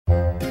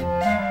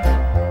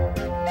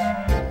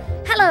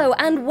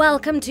and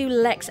welcome to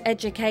Lex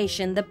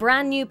Education, the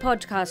brand new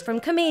podcast from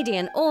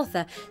comedian,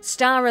 author,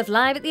 star of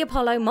Live at the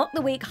Apollo, Mock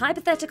the Week,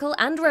 Hypothetical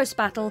and Roast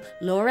Battle,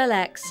 Laura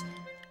Lexx,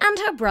 and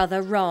her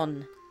brother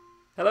Ron.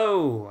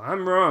 Hello,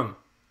 I'm Ron.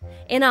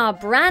 In our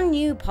brand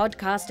new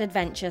podcast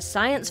adventure,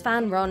 science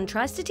fan Ron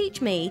tries to teach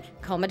me,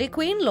 comedy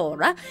queen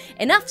Laura,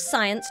 enough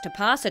science to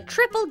pass a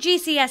triple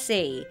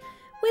GCSE,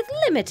 with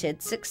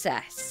limited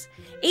success.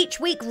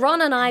 Each week,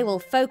 Ron and I will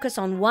focus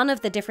on one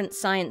of the different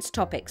science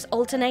topics,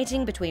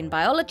 alternating between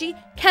biology,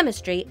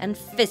 chemistry, and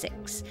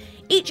physics.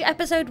 Each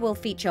episode will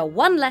feature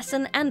one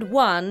lesson and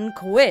one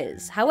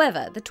quiz.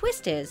 However, the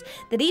twist is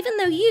that even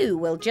though you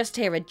will just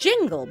hear a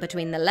jingle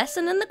between the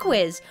lesson and the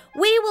quiz,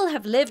 we will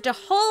have lived a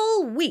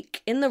whole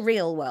week in the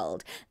real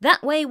world.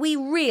 That way we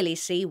really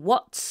see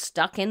what's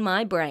stuck in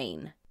my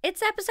brain.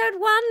 It's episode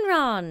 1,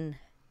 Ron.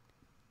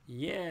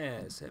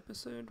 Yes,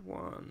 episode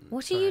 1.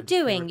 What are you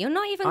doing? You're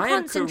not even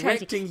concentrating. I am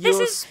correcting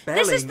your spelling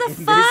this is the in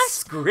first this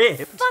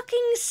script.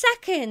 fucking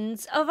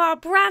seconds of our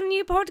brand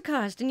new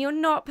podcast and you're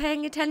not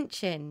paying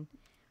attention.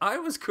 I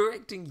was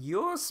correcting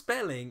your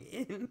spelling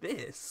in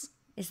this.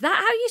 Is that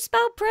how you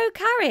spell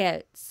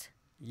prokaryotes?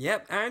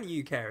 Yep, and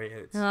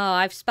eukaryotes. Oh,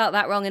 I've spelt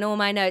that wrong in all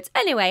my notes.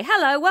 Anyway,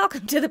 hello,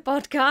 welcome to the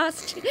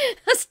podcast.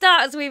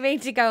 Start as we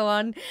mean to go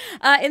on.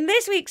 In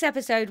this week's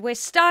episode, we're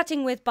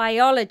starting with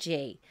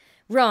biology.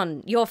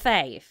 Ron, your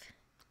fave.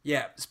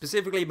 Yeah,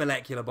 specifically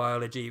molecular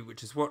biology,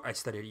 which is what I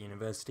studied at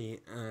university.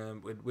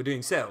 We're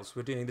doing cells.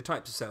 We're doing the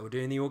types of cell. We're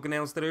doing the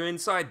organelles that are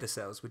inside the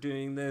cells. We're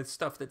doing the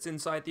stuff that's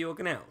inside the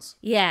organelles.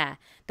 Yeah,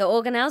 the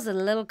organelles are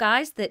the little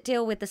guys that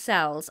deal with the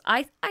cells.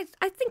 I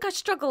think I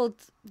struggled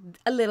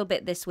a little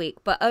bit this week,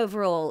 but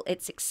overall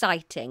it's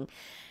exciting.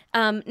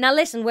 Now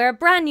listen, we're a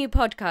brand new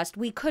podcast.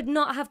 We could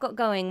not have got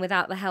going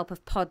without the help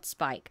of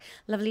PodSpike.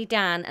 Lovely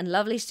Dan and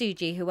lovely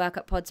Suji, who work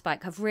at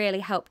PodSpike, have really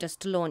helped us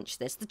to launch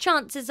this. The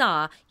chances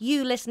are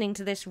you listening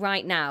to this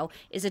right now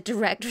is a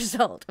direct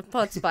result of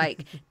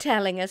PodSpike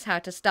telling us how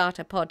to start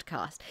a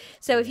podcast.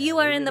 So if you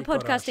are in the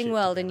podcasting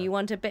world and you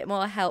want a bit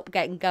more help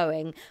getting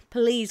going,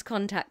 please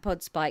contact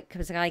PodSpike,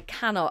 because I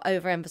cannot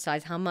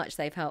overemphasize how much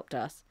they've helped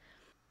us.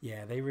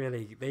 Yeah, they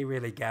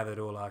really gathered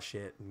all our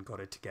shit and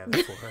got it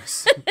together for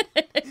us.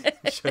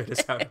 Showed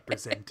us how to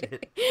present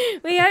it.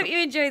 We hope you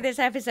enjoyed this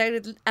episode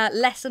with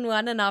lesson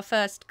 1 and our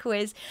first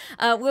quiz.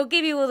 We'll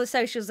give you all the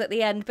socials at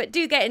the end, but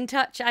do get in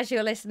touch as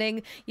you're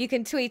listening. You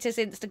can tweet us,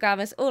 Instagram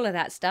us, all of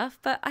that stuff.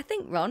 But I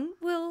think, Ron,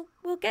 we'll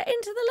get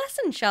into the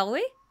lesson, shall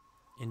we?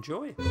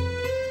 Enjoy.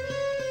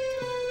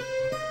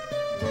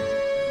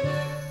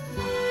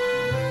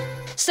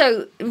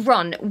 So,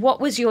 Ron,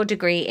 what was your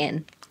degree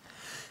in?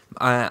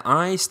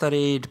 I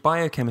studied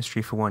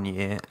biochemistry for 1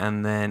 year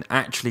and then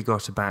actually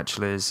got a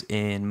bachelor's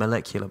in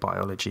molecular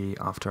biology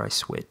after I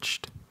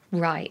switched.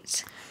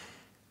 Right.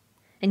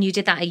 And you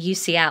did that at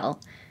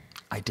UCL?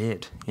 I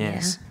did,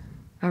 yes. Yeah.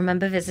 I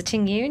remember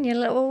visiting you in your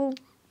little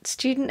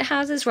student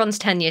houses. Ron's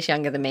 10 years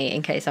younger than me,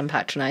 in case I'm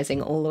patronising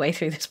all the way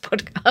through this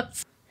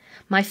podcast.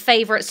 My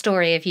favourite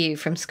story of you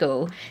from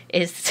school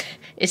is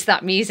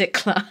that music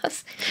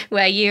class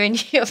where you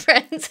and your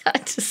friends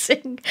had to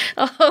sing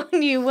A Whole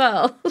New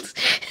World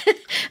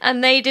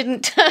and they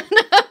didn't turn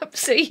up,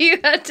 so you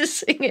had to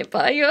sing it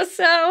by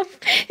yourself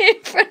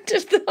in front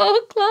of the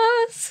whole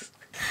class.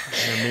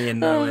 And me and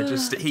Noah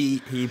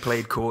he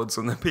played chords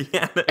on the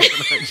piano and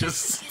I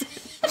just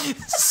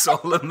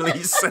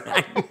solemnly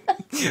sang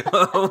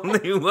A Whole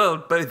New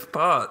World, both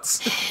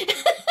parts.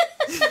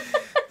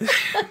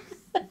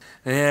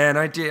 Yeah, and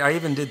I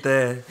even did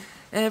the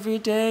every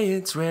day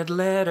it's red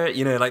letter,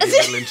 like the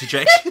little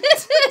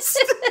interjections.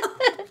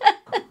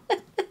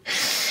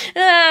 Oh,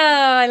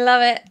 I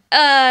love it. Oh,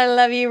 I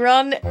love you,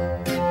 Ron.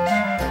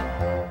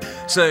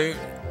 So,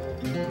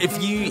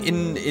 if you,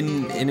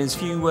 in as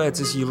few words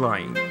as you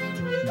like,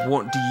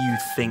 what do you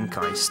think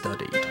I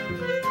studied?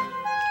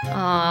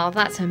 Oh,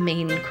 that's a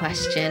mean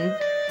question.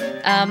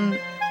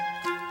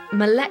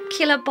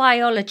 Molecular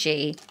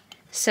biology.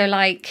 So,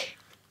 like,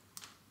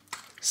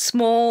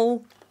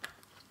 small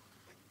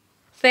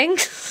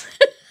things.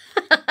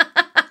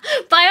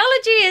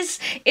 Biology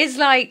is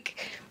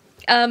like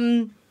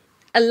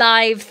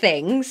alive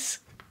things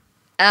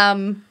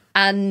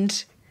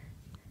and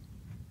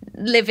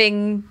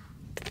living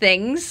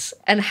things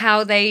and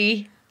how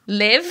they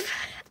live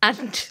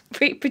and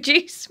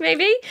reproduce,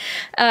 maybe.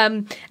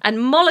 And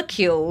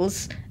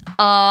molecules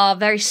are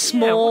very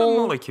small. Yeah, what are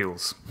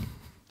molecules?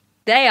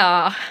 They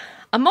are.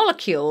 A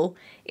molecule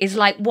is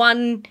like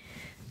one,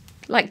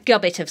 like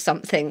gubbit of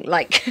something,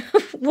 like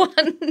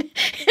one.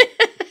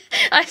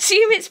 I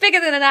assume it's bigger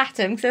than an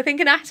atom, because I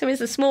think an atom is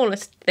the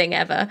smallest thing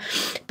ever.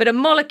 But a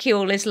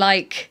molecule is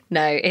like,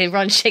 no,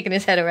 Ron's shaking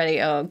his head already.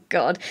 Oh,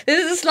 God.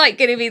 This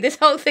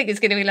whole thing is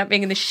going to be like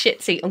being in the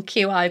shit seat on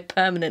QI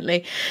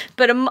permanently.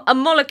 But a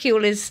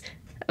molecule is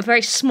a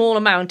very small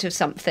amount of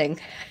something.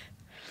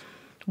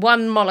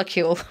 One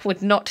molecule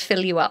would not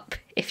fill you up.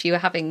 If you were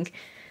having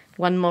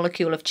one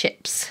molecule of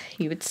chips,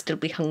 you would still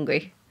be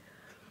hungry.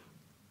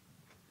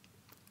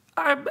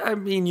 I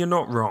mean, you're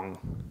not wrong.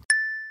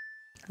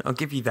 I'll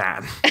give you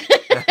that.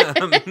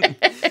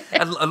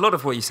 A lot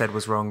of what you said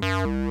was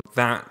wrong.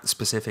 That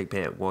specific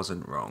bit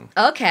wasn't wrong.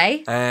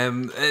 Okay.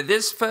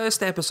 This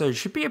first episode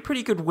should be a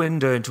pretty good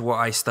window into what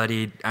I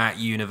studied at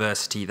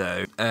university,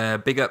 though.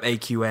 Big up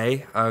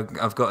AQA.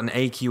 I've got an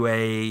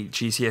AQA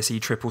GCSE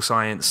triple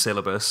science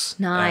syllabus.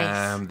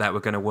 Nice. That we're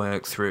going to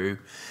work through.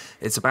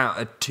 It's about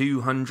a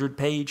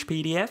 200-page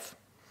PDF.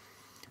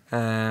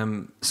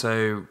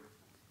 So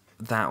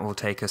that will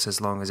take us as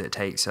long as it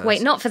takes us.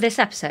 Wait, not for this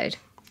episode?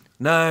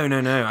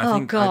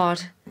 No.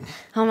 God.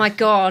 Oh, my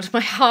God. My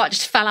heart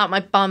just fell out my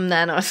bum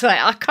then. I was like,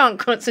 I can't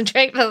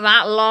concentrate for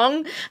that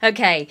long.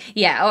 Okay.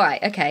 Yeah, all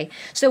right. Okay.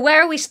 So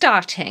where are we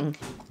starting?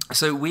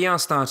 So we are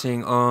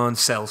starting on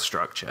cell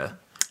structure.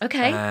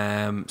 Okay.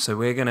 So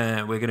we're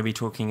gonna be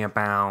talking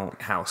about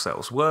how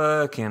cells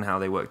work and how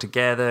they work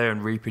together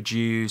and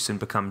reproduce and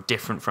become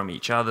different from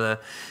each other.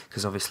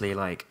 Because obviously,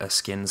 like, a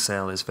skin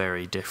cell is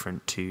very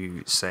different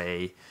to,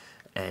 say,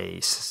 a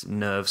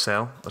nerve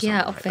cell or something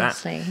like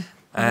that. Yeah, obviously.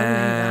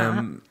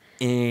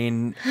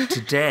 In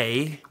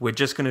today, we're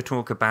just going to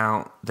talk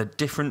about the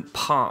different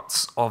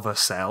parts of a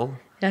cell.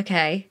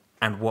 Okay.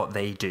 And what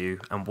they do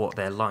and what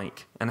they're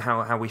like and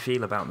how we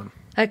feel about them.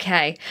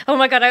 Okay. Oh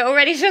my God, I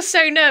already feel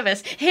so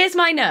nervous. Here's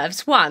my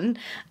nerves. 1,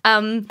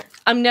 I'm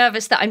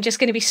nervous that I'm just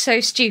going to be so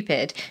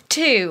stupid.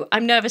 2,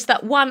 I'm nervous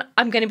that 1,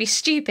 I'm going to be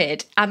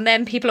stupid, and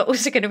then people are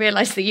also going to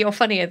realise that you're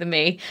funnier than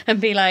me and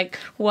be like,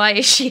 why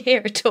is she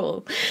here at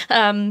all?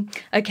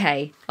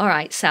 Okay. All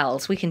right,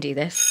 cells. We can do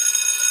this.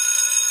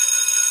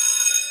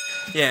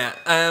 Yeah.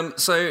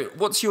 So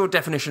what's your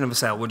definition of a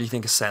cell? What do you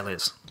think a cell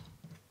is?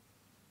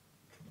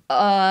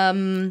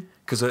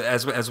 Because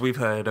as we've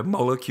heard, a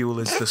molecule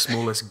is the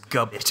smallest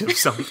gubbit of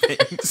something.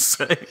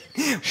 So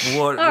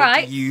what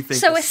do you think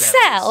so a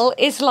cell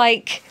is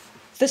like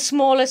the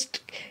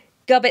smallest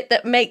gubbit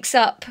that makes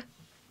up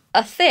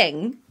a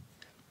thing.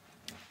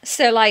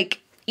 So,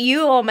 like,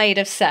 you are made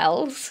of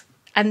cells,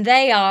 and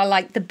they are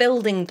like the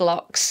building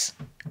blocks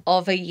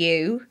of a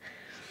you.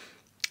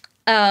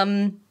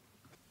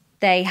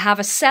 They have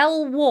a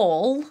cell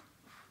wall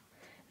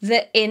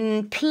that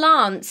in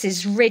plants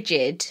is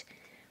rigid,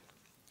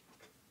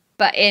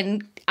 but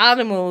in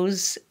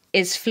animals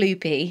is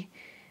floopy.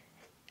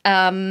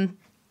 They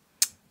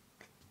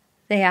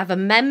have a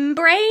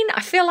membrane.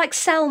 I feel like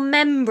cell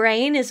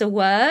membrane is a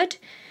word.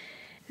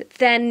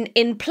 Then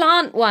in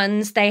plant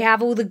ones, they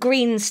have all the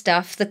green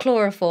stuff, the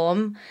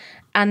chloroform,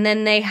 and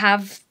then they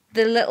have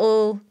the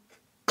little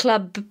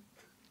club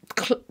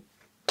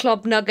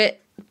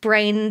nugget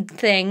brain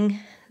thing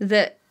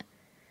that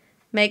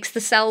makes the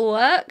cell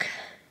work.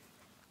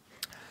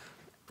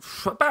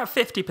 About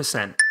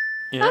 50%.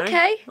 You know?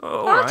 Okay,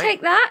 I'll take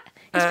that.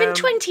 It's been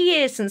 20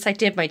 years since I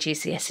did my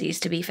GCSEs,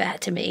 to be fair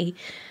to me.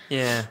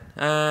 Yeah.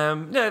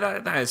 No,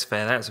 that is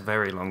fair. That's a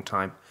very long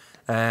time.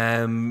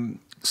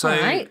 So, all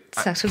right,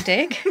 subtle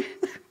dig.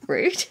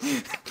 Rude.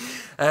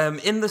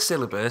 In the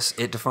syllabus,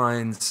 it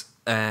defines...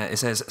 it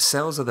says,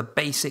 cells are the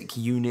basic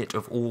unit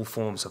of all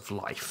forms of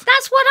life.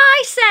 That's what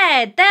I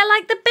said. They're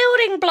like the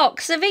building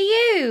blocks of a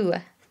you.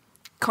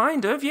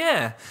 Kind of,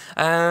 yeah.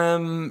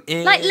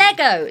 Like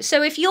Lego.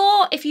 So if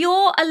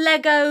you're a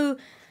Lego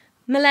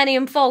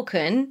Millennium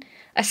Falcon,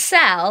 a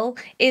cell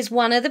is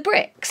one of the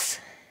bricks.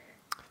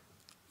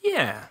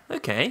 Yeah,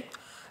 okay.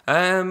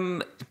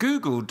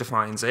 Google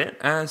defines it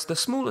as the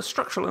smallest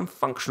structural and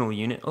functional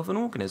unit of an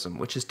organism,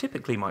 which is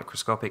typically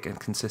microscopic and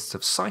consists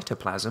of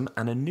cytoplasm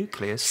and a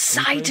nucleus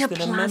enclosed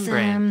in a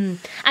membrane.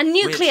 And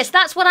nucleus,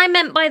 that's what I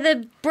meant by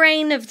the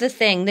brain of the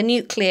thing, the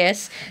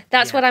nucleus.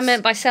 That's what I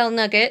meant by cell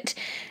nugget.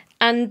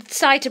 And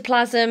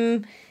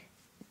cytoplasm,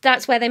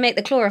 that's where they make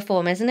the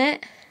chloroform, isn't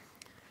it?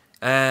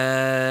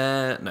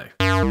 No.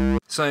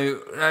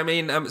 So, I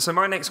mean, so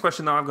my next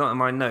question that I've got in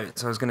my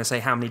notes, I was going to say,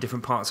 how many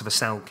different parts of a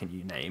cell can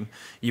you name?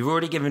 You've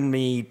already given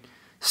me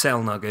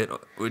cell nugget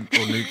or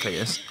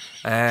nucleus,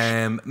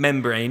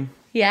 membrane.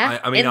 Yeah,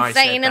 I mean,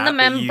 insane in the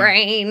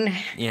membrane.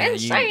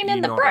 Insane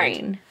in the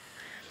brain.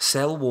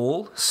 Cell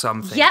wall,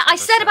 something. Yeah, I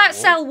said about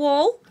cell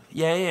wall.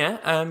 Yeah.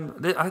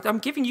 I'm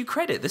giving you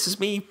credit. This is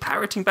me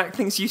parroting back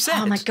things you said.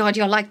 Oh my God,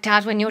 you're like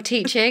Dad when you're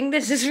teaching.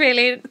 This is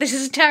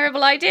a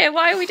terrible idea.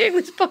 Why are we doing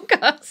this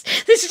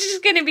podcast? This is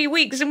just going to be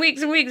weeks and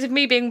weeks and weeks of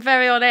me being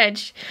very on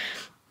edge.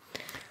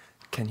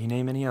 Can you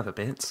name any other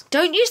bits?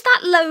 Don't use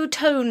that low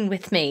tone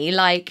with me,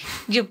 like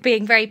you're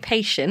being very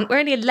patient. We're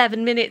only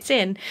 11 minutes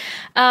in.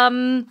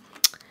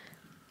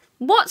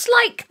 What's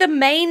like the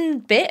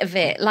main bit of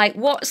it? Like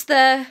what's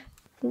the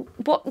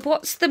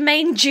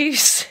main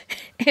juice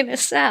in a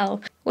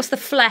cell? What's the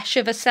flesh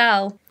of a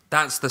cell?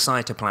 That's the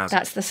cytoplasm.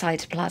 That's the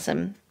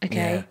cytoplasm.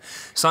 Okay. Yeah.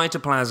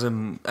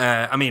 Cytoplasm.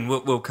 I mean,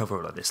 we'll cover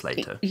all of this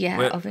later.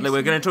 Yeah, obviously.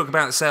 We're going to talk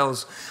about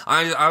cells.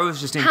 I was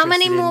just interested. How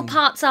many more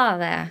parts are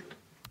there?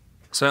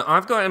 So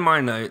I've got in my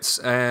notes,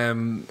 so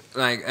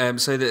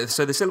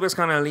the syllabus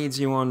kind of leads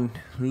you on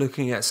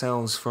looking at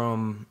cells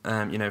from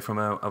from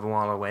a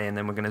while away, and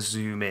then we're going to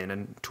zoom in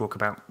and talk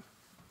about.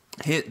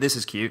 Here, this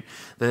is cute.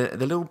 The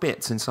little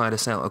bits inside a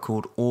cell are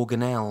called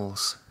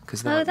organelles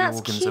because they're like the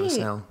organs of a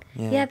cell.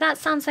 Yeah, that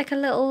sounds like a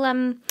little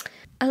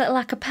a little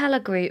a cappella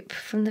group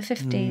from the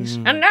 50s.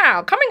 And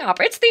now, coming up,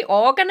 it's the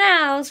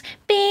organelles.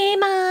 Be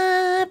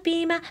my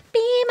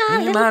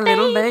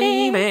little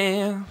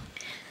baby.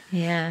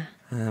 Yeah.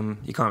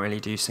 You can't really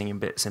do singing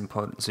bits in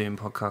Zoom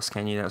podcasts,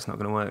 can you? That's not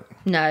going to work.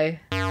 No.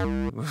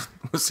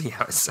 We'll see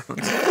how it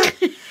sounds.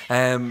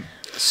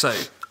 So,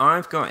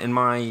 I've got in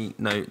my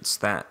notes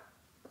that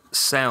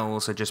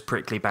cells are just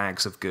prickly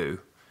bags of goo.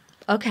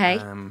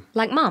 Okay.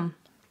 Like Mum.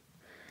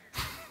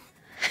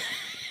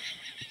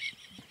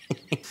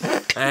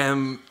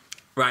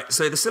 Right,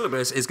 so the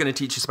syllabus is going to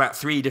teach us about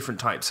 3 different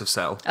types of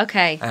cell.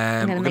 Okay.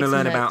 We're going to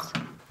learn about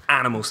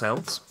animal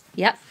cells.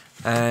 Yep.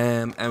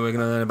 And we're going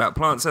to learn about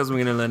plant cells, and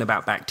we're going to learn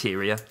about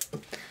bacteria.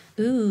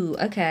 Ooh,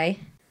 okay.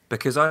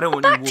 Because I don't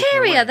want you walking away.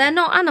 Bacteria, they're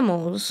not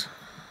animals.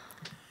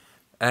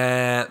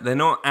 They're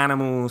not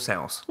animal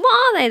cells. What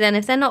are they then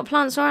if they're not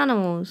plants or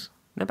animals?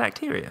 They're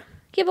bacteria.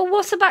 Yeah, but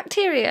what's a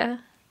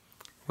bacteria?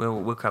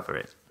 We'll cover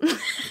it.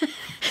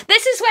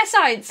 This is where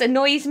science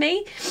annoys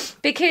me,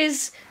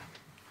 because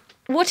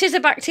what is a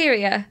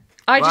bacteria?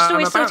 I just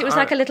always thought it was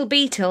like a little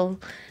beetle,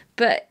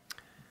 but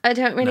I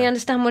don't really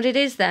understand what it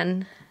is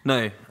then.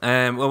 No,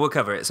 well, we'll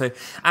cover it. So,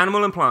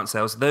 animal and plant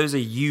cells, those are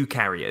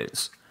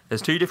eukaryotes.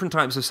 There's 2 different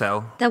types of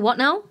cell. They're what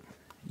now?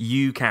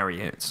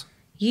 Eukaryotes.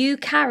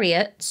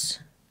 Eukaryotes?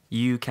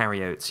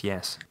 Eukaryotes,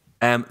 yes.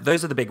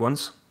 Those are the big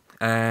ones.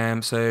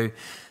 So,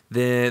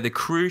 the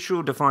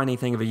crucial defining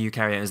thing of a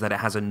eukaryote is that it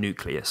has a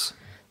nucleus.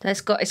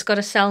 It's got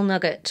a cell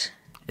nugget.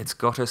 It's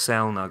got a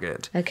cell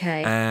nugget.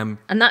 Okay.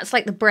 And that's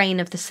like the brain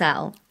of the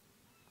cell.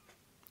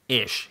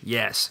 Ish,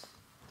 yes.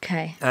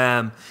 Okay.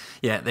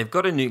 Yeah, they've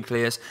got a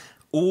nucleus.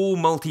 All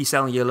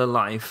multicellular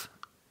life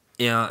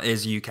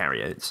is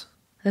eukaryotes.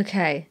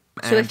 Okay.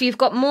 So if you've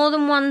got more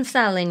than one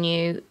cell in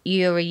you,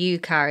 you're a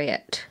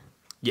eukaryote.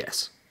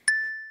 Yes.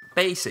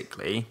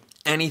 Basically,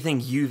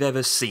 anything you've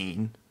ever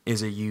seen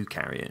is a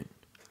eukaryote.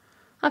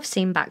 I've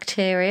seen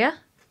bacteria.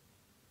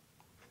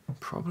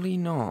 Probably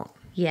not.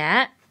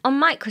 Yeah. On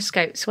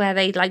microscopes where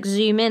they like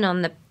zoom in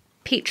on the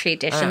petri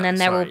dish and then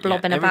they're all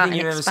blobbing about and expanding.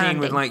 Everything you've ever seen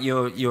with like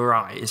your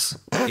eyes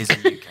is a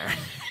eukaryote.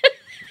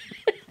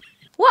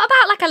 What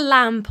about like a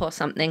lamp or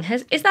something?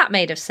 Is that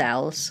made of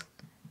cells?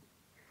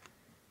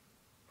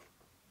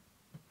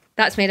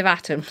 That's made of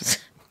atoms.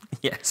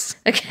 Yes.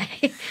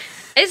 Okay.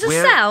 Is a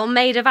cell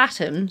made of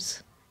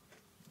atoms?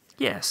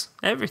 Yes,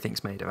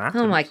 everything's made of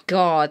atoms. Oh my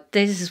God,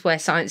 this is where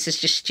science is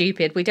just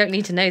stupid. We don't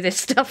need to know this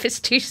stuff.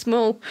 It's too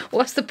small.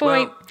 What's the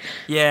point? Well,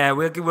 yeah,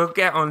 we'll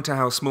get on to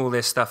how small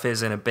this stuff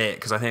is in a bit,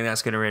 because I think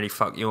that's going to really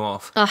fuck you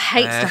off. I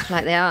hate stuff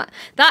like that.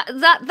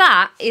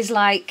 That is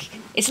like,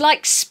 it's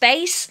like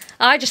space.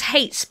 I just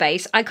hate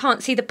space. I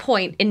can't see the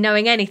point in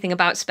knowing anything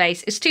about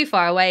space. It's too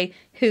far away.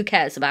 Who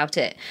cares about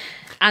it?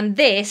 And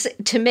this,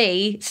 to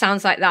me,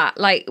 sounds like that.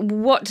 Like,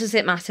 what does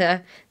it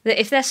matter? That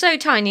if they're so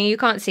tiny you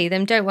can't see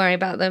them, don't worry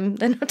about them.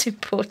 They're not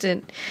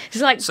important.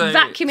 It's like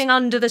vacuuming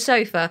under the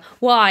sofa.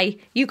 Why?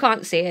 You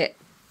can't see it.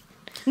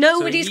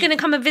 Nobody's going to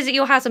come and visit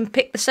your house and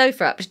pick the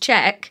sofa up to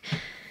check.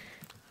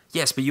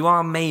 Yes, but you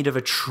are made of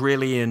 1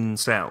 trillion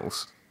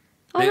cells.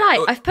 All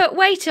right, I've put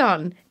weight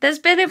on. There's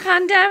been a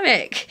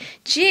pandemic.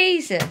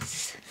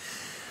 Jesus.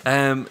 So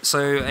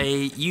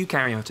a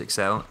eukaryotic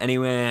cell,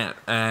 anywhere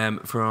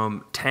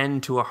from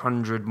 10 to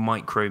 100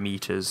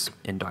 micrometers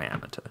in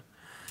diameter.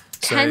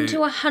 10 to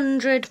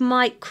 100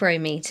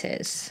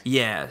 micrometers?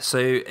 Yeah, so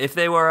if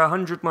they were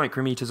 100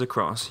 micrometers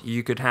across,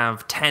 you could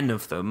have 10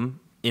 of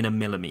them in a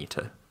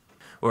millimeter,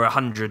 or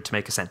 100 to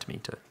make a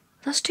centimeter.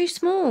 That's too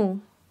small.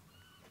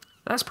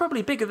 That's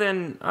probably bigger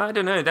than, I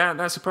don't know,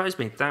 that surprised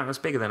me. That was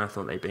bigger than I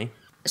thought they'd be.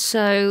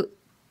 So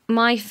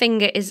my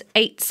finger is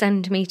 8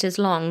 centimeters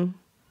long.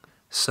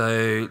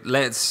 So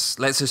let's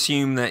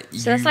assume that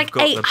you've got the biggest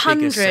cells. So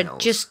that's like 800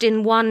 just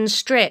in one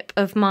strip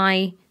of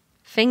my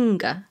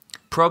finger.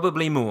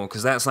 Probably more,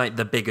 because that's like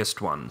the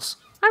biggest ones.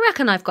 I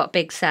reckon I've got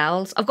big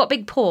cells. I've got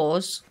big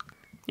paws.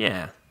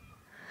 Yeah.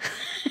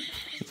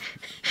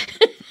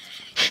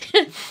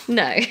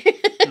 No.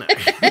 No.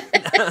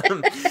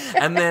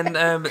 And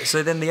then,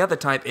 so then the other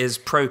type is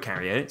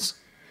prokaryotes.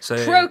 So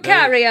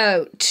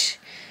prokaryote.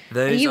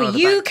 Those are you a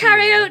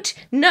eukaryote?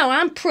 No,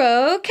 I'm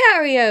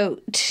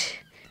prokaryote.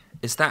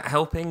 Is that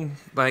helping,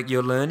 like,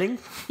 your learning?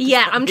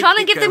 Yeah, I'm trying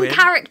to give them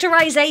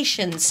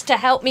characterizations to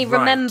help me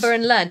remember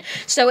and learn.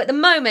 So at the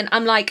moment,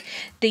 I'm like,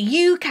 the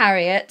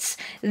eukaryotes,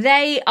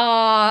 they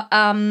are,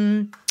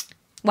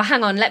 well,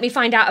 hang on, let me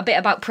find out a bit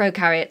about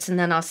prokaryotes and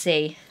then I'll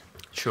see.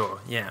 Sure,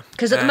 yeah.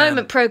 Because at the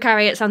moment,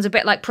 prokaryote sounds a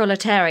bit like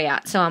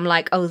proletariat. So I'm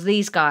like, oh,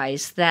 these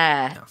guys,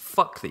 they're... No,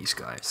 fuck these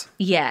guys.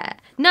 Yeah.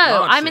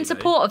 No, I'm in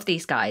support of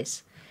these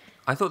guys.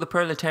 I thought the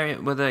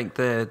proletariat were like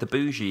the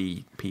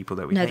bougie people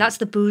that we hate. No, that's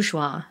the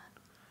bourgeois.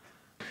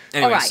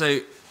 Anyway, so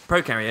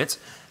prokaryotes,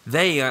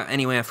 they are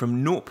anywhere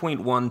from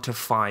 0.1 to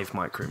 5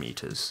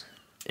 micrometers.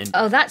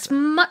 Oh, that's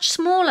much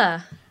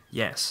smaller.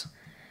 Yes.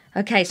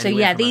 Okay, so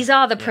yeah, these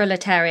are the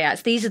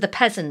proletariats. These are the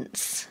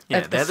peasants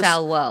of the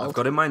cell world. I've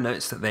got in my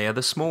notes that they are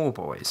the small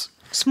boys.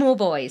 Small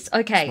boys.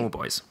 Okay. Small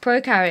boys.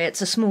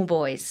 Prokaryotes are small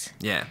boys.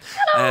 Yeah.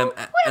 Hello,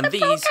 we're and the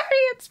these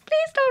prokaryotes.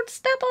 Please don't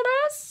step on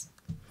us.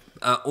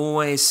 are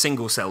always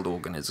single-celled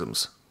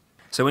organisms.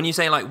 So when you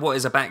say, like, what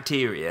is a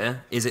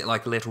bacteria? Is it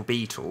like a little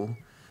beetle?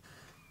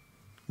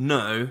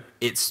 No,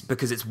 it's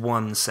because it's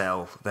one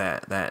cell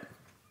that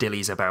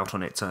dillies about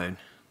on its own.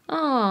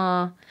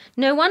 Oh,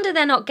 no wonder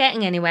they're not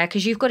getting anywhere,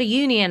 because you've got to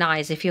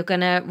unionize if you're going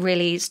to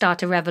really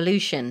start a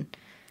revolution.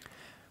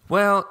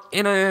 Well,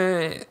 in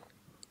a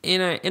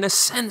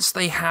sense,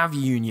 they have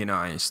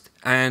unionized,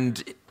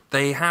 and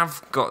they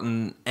have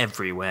gotten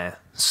everywhere.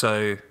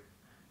 So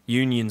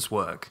unions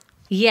work.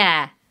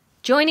 Yeah,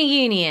 join a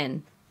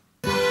union.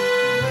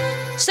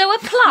 So are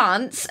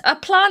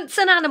plants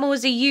and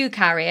animals are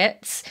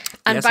eukaryotes,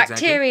 and Yes,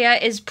 bacteria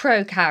is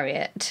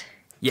prokaryote.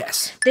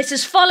 Yes. This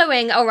is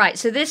following, all right,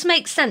 so this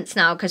makes sense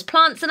now, because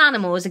plants and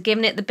animals are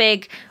giving it the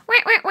big,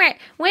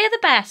 we're the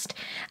best,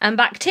 and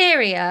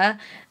bacteria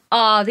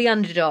are the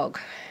underdog.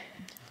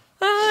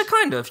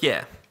 Kind of,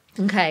 yeah.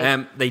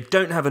 Okay. They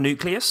don't have a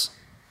nucleus.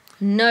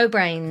 No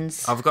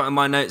brains. I've got in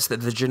my notes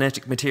that the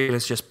genetic material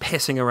is just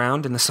pissing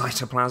around in the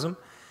cytoplasm.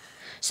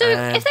 So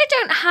if they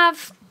don't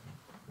have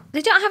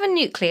a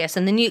nucleus,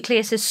 and the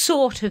nucleus is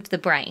sort of the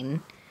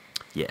brain,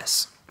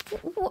 Yes.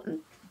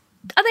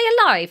 are they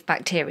alive,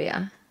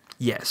 bacteria?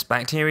 Yes,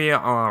 bacteria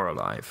are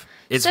alive.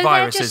 It's So they're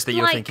viruses just that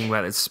you're like- thinking,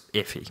 well, it's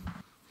iffy.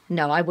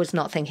 No, I was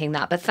not thinking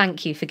that, but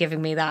thank you for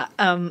giving me that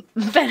benefit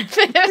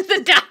of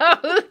the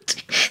doubt.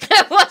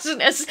 There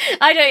wasn't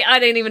I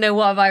don't even know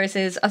what a virus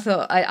is.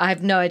 I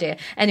have no idea.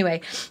 Anyway,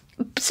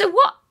 so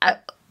what?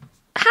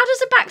 How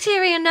does a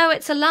bacteria know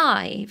it's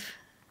alive?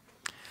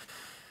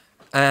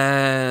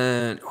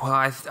 Well,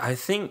 I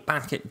think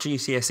back at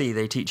GCSE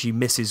they teach you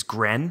Mrs.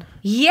 Gren,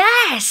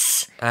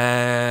 Yes.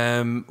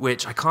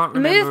 which I can't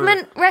remember.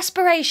 Movement,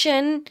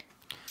 respiration,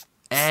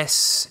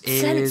 S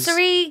is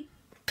sensory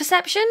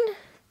perception,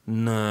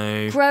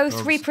 no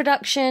growth,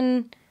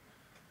 reproduction.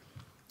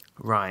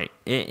 Right,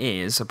 it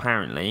is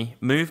apparently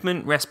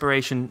movement,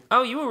 respiration.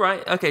 Oh, you were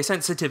right. Okay,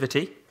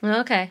 sensitivity,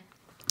 Okay.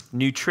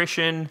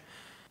 nutrition,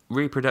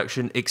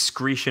 reproduction,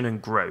 excretion,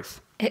 and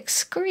growth.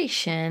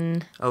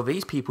 Excretion. Oh,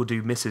 these people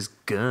do Mrs.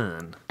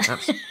 Gern.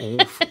 That's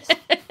awful.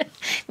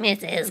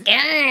 Mrs.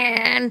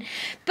 Gunn.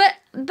 But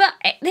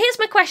here's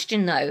my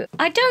question though.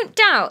 I don't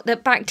doubt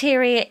that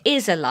bacteria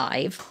is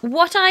alive.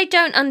 What I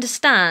don't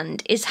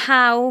understand is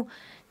how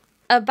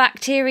a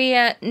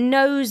bacteria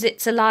knows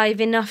it's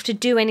alive enough to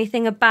do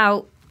anything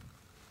about.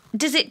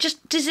 Does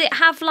it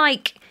have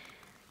like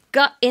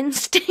gut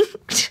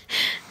instinct?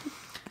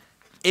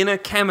 In a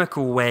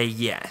chemical way,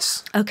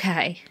 yes.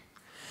 Okay.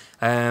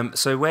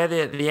 So where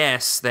the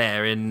S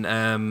there in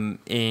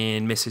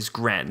Mrs.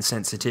 Gren,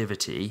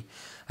 sensitivity,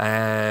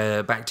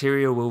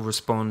 bacteria will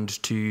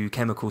respond to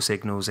chemical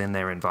signals in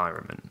their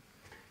environment.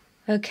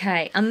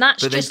 Okay. And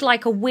that's But they- just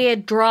like a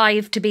weird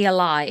drive to be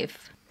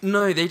alive.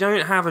 No, they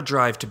don't have a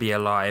drive to be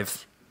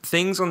alive.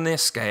 Things on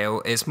this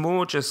scale, it's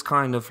more just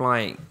kind of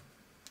like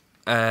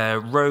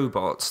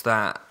robots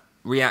that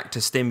react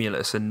to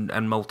stimulus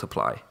and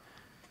multiply.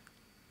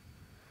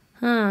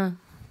 Huh.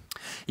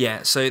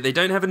 Yeah, so they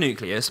don't have a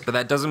nucleus, but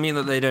that doesn't mean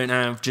that they don't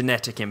have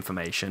genetic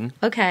information.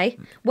 Okay.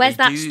 Where's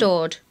They that do-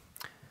 stored?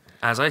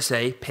 As I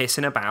say,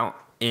 pissing about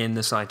in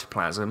the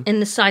cytoplasm. In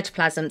the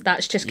cytoplasm.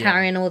 That's just Yeah.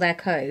 carrying all their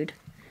code.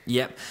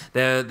 Yep,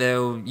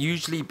 there'll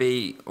usually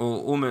be,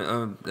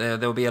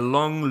 there'll be a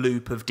long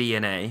loop of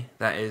DNA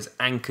that is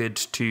anchored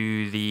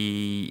to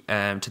the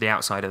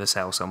outside of the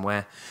cell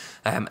somewhere,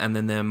 and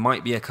then there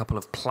might be a couple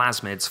of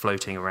plasmids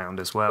floating around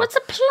as well. What's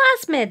a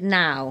plasmid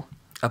now?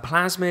 A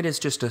plasmid is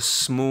just a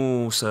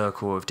small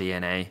circle of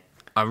DNA.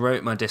 I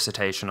wrote my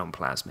dissertation on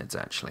plasmids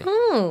actually.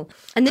 Oh,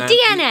 and the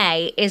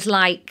DNA is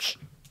like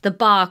the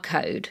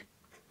barcode.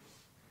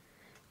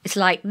 It's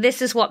like,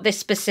 this is what this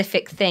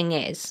specific thing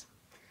is.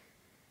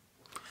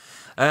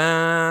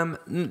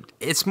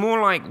 It's more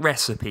like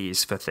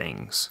recipes for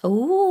things.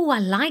 Oh, I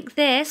like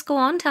this. Go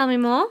on, tell me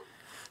more.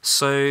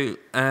 So,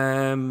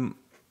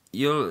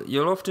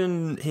 you'll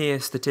often hear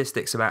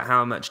statistics about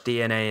how much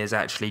DNA is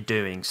actually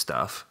doing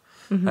stuff.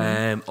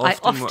 I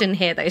often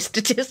hear those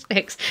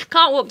statistics.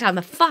 Can't walk down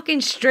the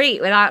fucking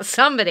street without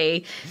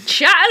somebody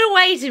chatting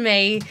away to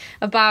me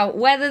about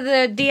whether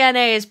the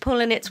DNA is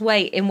pulling its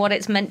weight in what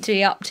it's meant to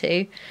be up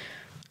to.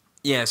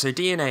 Yeah, so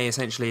DNA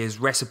essentially is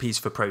recipes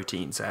for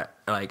proteins.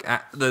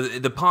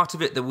 The part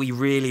of it that we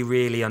really,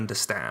 really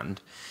understand,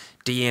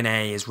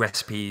 DNA is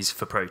recipes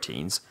for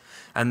proteins.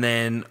 And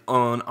then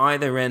on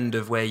either end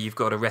of where you've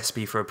got a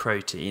recipe for a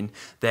protein,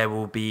 there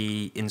will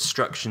be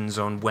instructions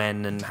on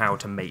when and how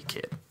to make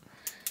it.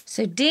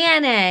 So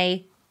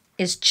DNA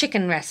is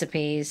chicken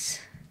recipes.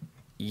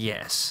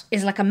 Yes.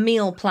 Is like a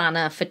meal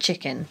planner for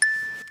chicken.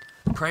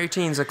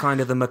 Proteins are kind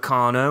of the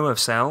Meccano of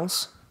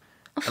cells.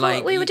 I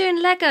thought we were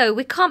doing Lego.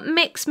 We can't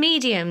mix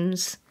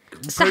mediums.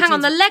 So hang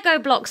on, Proteins- the Lego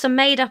blocks are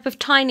made up of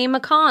tiny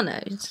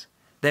Meccanos.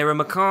 There are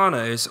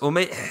Meccanos, or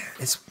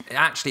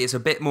it's a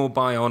bit more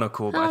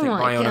Bionicle, but I think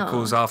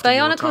Bionicle's after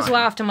your Bionicles time. were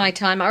after my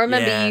time. I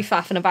remember Yeah. you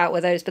faffing about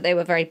with those, but they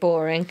were very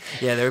boring.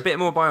 Yeah, they're a bit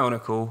more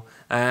Bionicle.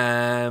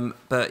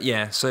 But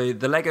yeah, so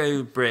the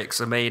Lego bricks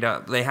are made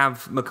up. They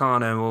have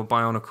Meccano or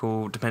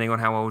Bionicle, depending on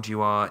how old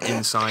you are,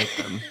 inside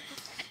them.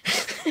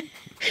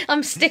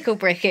 I'm stickle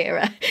brick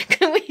era.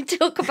 Can we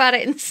talk about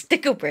it in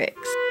stickle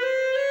bricks?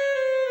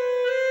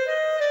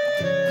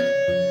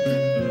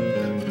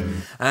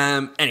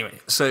 Anyway,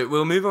 so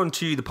we'll move on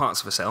to the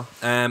parts of a cell.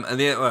 I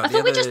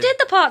thought we just did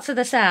the parts of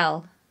the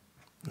cell.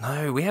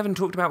 No, we haven't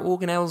talked about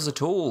organelles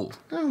at all.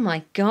 Oh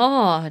my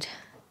god.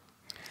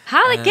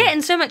 How are they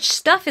getting so much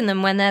stuff in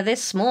them when they're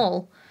this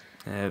small?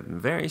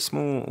 Very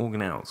small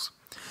organelles.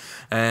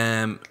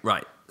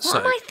 Right.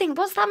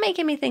 What's that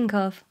making me think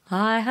of?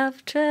 I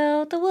have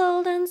trailed the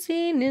world and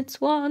seen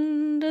its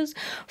wonders,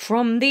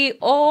 from the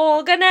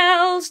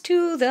organelles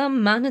to the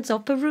mountains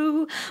of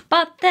Peru,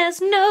 but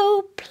there's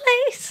no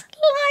place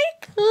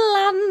like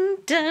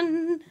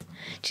London.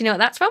 Do you know what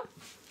that's from?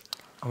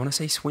 I want to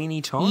say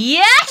Sweeney Todd.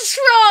 Yes,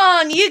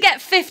 Ron! You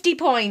get 50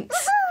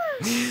 points.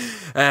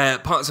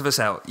 Parts of a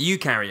cell.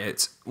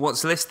 Eukaryotes.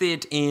 What's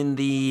listed in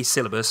the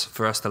syllabus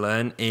for us to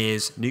learn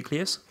is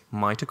nucleus,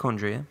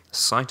 mitochondria,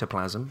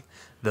 cytoplasm,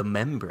 the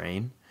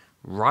membrane,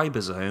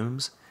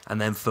 ribosomes,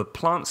 and then for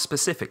plants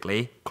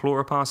specifically,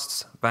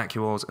 chloroplasts,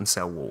 vacuoles, and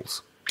cell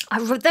walls.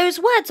 Those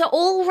words are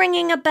all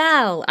ringing a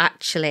bell,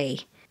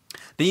 actually.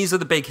 These are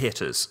the big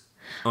hitters,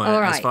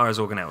 as far as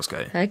organelles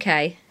go.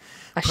 Okay.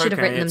 I should have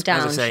written them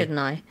down, shouldn't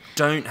I?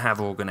 Don't have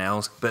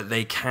organelles, but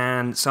they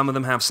can. Some of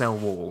them have cell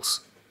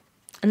walls.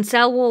 And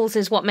cell walls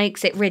is what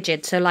makes it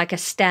rigid, so like a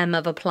stem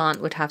of a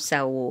plant would have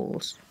cell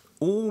walls.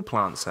 All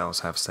plant cells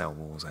have cell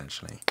walls,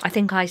 actually. I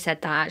think I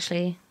said that,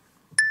 actually.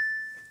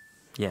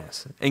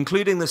 Yes,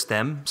 including the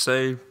stem,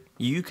 so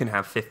you can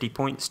have 50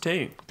 points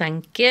too.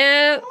 Thank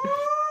you.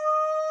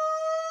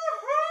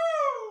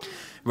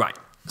 Right,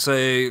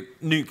 so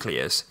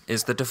nucleus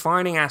is the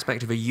defining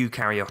aspect of a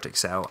eukaryotic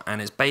cell,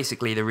 and it's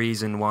basically the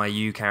reason why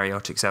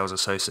eukaryotic cells are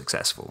so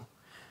successful.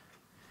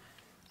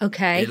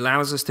 Okay. It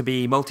allows us to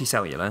be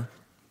multicellular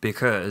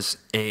because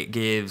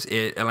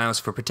it allows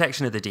for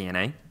protection of the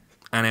DNA,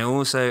 and it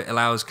also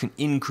allows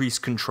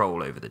increased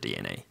control over the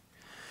DNA.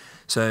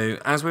 So,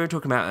 as we were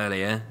talking about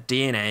earlier,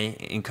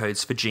 DNA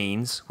encodes for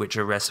genes, which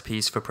are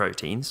recipes for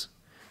proteins,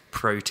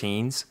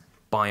 bionicles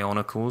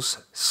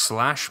 /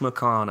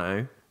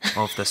 Meccano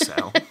of the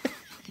cell.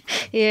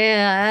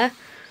 Yeah.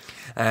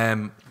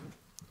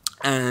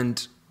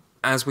 And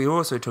as we were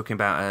also talking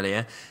about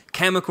earlier,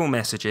 chemical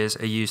messages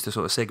are used to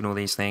sort of signal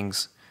these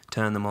things,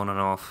 turn them on and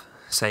off,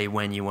 say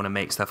when you want to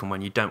make stuff and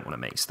when you don't want to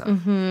make stuff.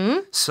 Mm-hmm.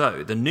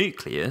 So, the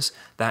nucleus,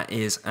 that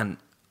is an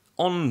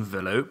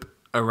envelope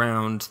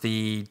around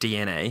the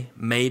DNA,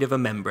 made of a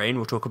membrane.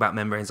 We'll talk about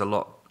membranes a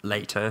lot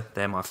later.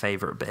 They're my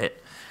favourite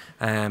bit.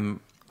 That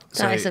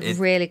is a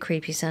really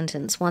creepy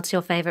sentence. What's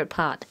your favourite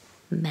part?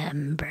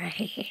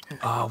 Membrane.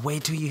 Oh,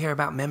 wait till you hear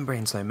about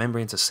membranes, though.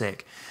 Membranes are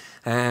sick.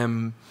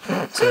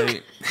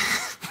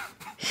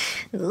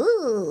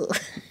 Ooh.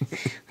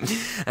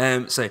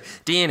 So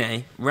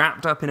DNA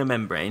wrapped up in a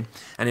membrane,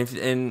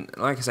 and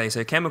like I say,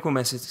 so chemical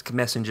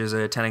messengers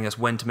are telling us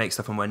when to make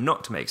stuff and when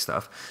not to make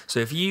stuff. So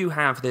if you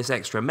have this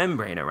extra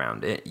membrane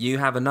around it, you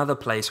have another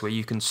place where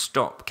you can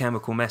stop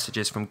chemical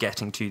messages from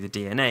getting to the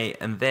DNA,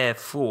 and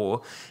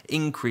therefore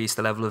increase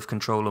the level of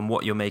control on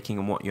what you're making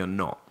and what you're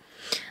not.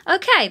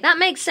 Okay, that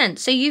makes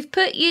sense. So you've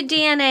put your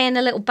DNA in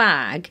a little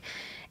bag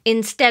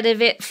instead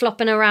of it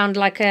flopping around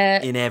like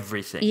in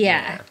everything.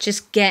 Yeah,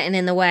 just getting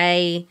in the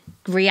way,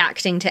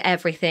 reacting to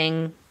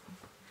everything.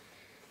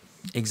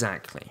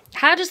 Exactly.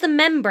 How does the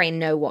membrane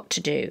know what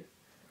to do?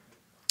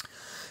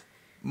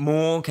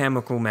 More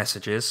chemical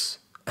messages,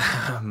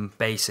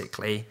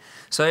 basically.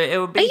 So it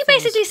would be. Are you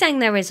basically saying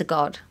there is a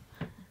God?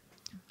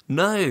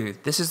 No,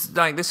 this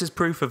is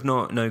proof of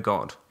no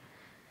God.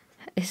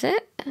 Is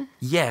it?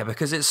 Yeah,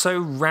 because it's so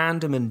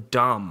random and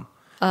dumb.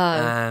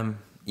 Oh.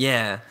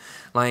 Yeah.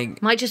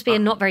 Like, might just be a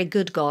not very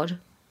good God.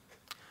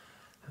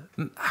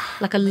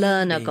 Like a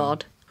learner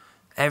God.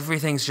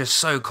 Everything's just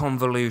so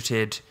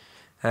convoluted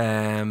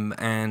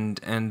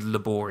and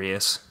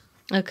laborious.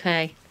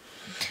 Okay.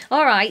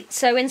 All right.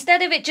 So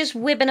instead of it just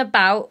wibbing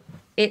about,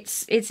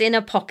 it's in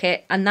a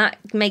pocket, and that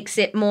makes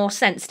it more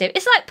sensitive.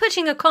 It's like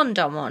putting a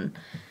condom on.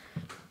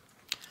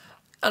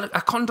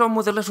 A condom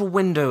with a little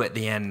window at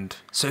the end.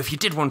 So if you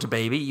did want a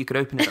baby, you could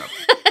open it up.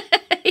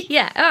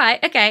 Yeah. All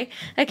right. Okay.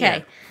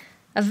 Yeah.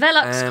 A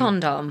Velux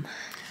condom.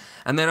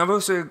 And then I've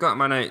also got in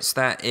my notes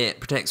that it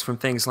protects from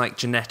things like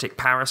genetic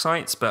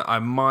parasites, but I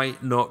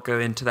might not go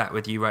into that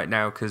with you right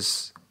now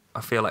because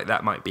I feel like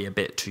that might be a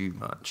bit too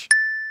much.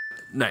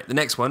 No, the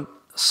next one,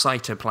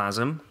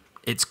 cytoplasm.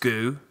 It's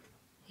goo.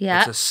 Yeah.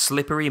 It's a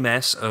slippery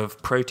mess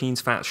of proteins,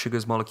 fats,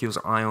 sugars, molecules,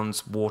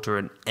 ions, water,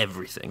 and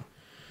everything.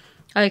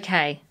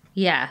 Okay.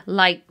 Yeah.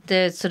 Like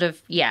the sort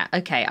of, yeah.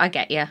 Okay. I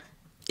get you.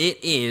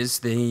 It is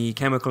the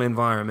chemical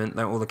environment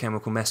that all the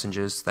chemical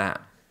messengers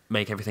that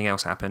make everything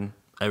else happen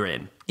are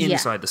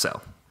inside the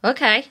cell.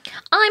 Okay.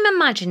 I'm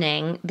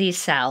imagining these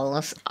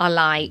cells are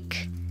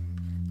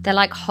they're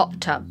like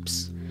hot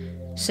tubs.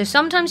 So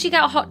sometimes you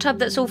get a hot tub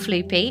that's all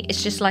floopy.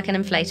 It's just like an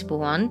inflatable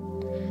one.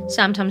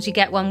 Sometimes you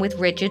get one with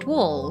rigid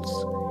walls.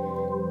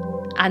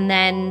 And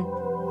then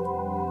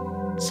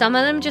some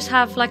of them just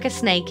have like a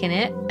snake in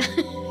it.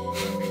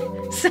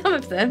 Some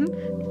of them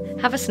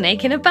have a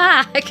snake in a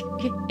bag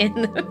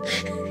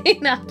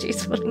in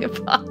algae's falling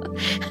apart.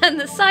 And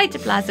the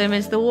cytoplasm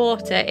is the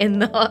water in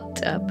the hot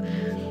tub.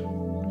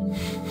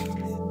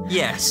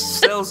 Yes,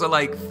 cells are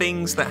like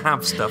things that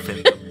have stuff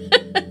in them.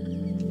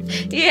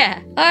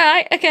 Yeah,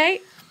 alright,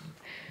 okay.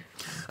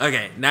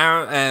 Okay,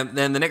 now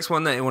then the next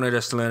one that I wanted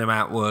us to learn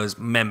about was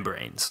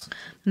membranes.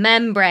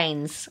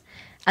 Membranes.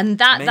 And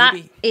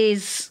that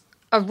is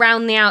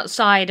around the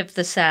outside of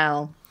the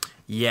cell.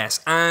 Yes,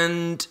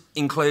 and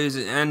enclosed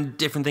and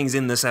different things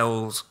in the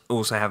cells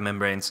also have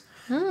membranes.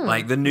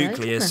 Like the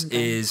nucleus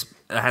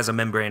has a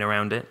membrane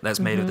around it that's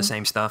made of the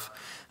same stuff.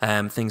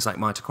 Things like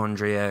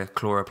mitochondria,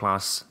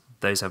 chloroplasts,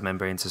 those have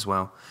membranes as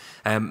well.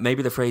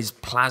 Maybe the phrase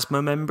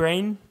plasma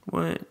membrane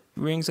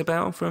rings a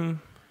bell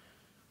from...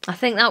 I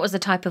think that was the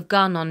type of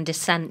gun on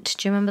Dissect.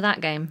 Do you remember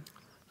that game?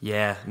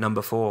 Yeah,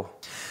 number 4.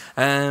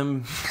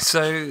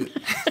 So...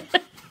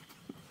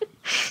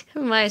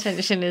 My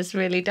attention is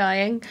really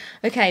dying.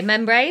 Okay,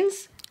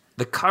 membranes.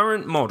 The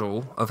current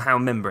model of how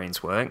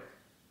membranes work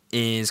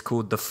is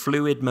called the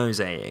fluid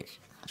mosaic.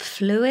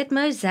 Fluid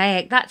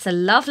Mosaic. That's a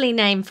lovely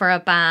name for a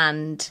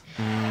band.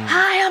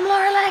 Hi, I'm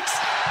Laura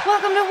Lexx.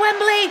 Welcome to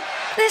Wembley.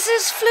 This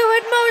is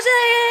Fluid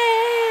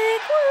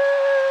Mosaic. Woo!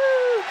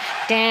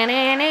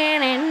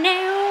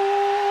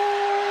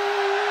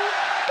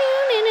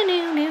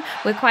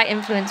 We're quite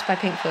influenced by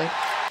Pink Floyd.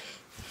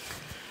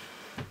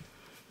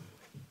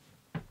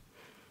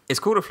 It's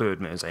called a fluid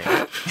mosaic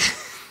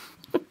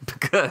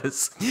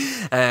because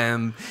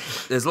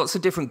there's lots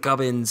of different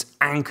gubbins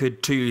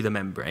anchored to the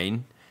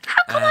membrane.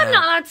 How come I'm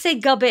not allowed to say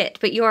gubbit,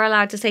 but you're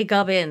allowed to say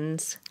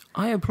gubbins?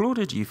 I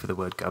applauded you for the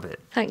word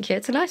gubbit. Thank you.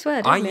 It's a nice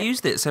word, I isn't it?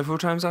 used it several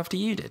times after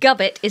you did.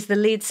 Gubbit is the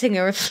lead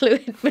singer of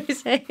Fluid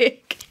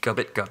Mosaic.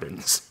 Gubbit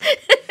gubbins.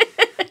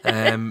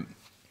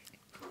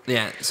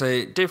 Yeah,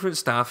 so different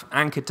stuff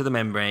anchored to the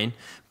membrane,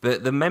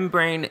 but the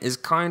membrane is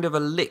kind of a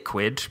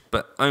liquid,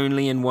 but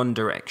only in one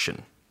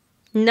direction.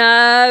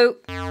 No.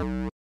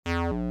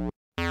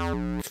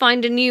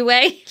 Find a new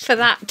way for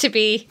that to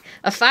be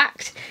a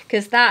fact,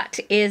 because that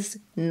is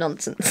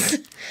nonsense.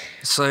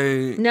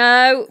 So...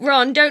 No,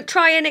 Ron, don't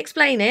try and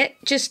explain it.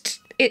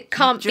 It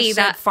can't be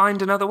that.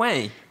 Find another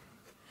way.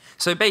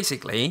 So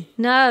basically...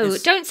 No,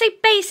 don't say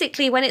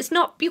basically when it's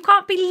not... You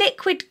can't be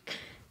liquid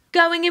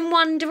going in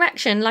one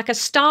direction like a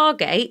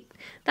Stargate.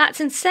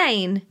 That's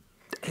insane.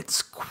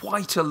 It's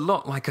quite a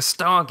lot like a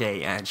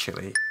Stargate,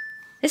 actually.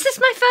 Is this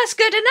my first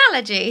good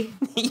analogy?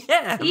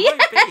 Yeah, it yeah.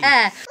 might be.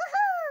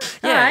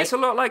 Yeah, right. It's a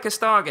lot like a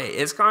Stargate.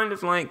 It's kind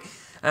of like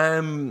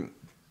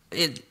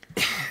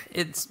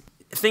it's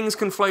things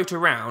can float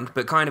around,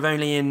 but kind of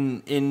only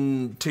in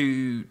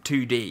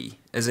 2D,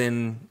 as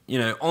in, you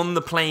know, on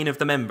the plane of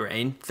the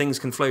membrane, things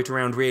can float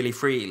around really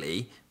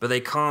freely, but they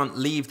can't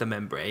leave the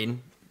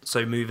membrane,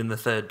 so move in the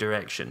third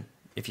direction.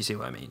 If you see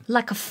what I mean.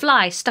 Like a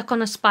fly stuck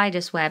on a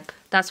spider's web.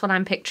 That's what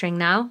I'm picturing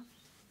now.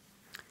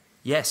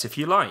 Yes, if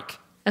you like.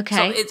 Okay.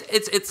 So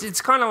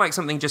it's kind of like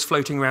something just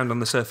floating around on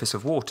the surface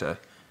of water.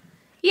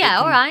 Yeah,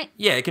 all right.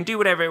 Yeah, it can do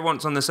whatever it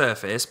wants on the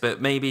surface,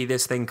 but maybe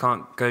this thing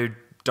can't go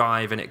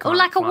dive and it can't. Or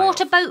like a fly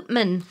water off.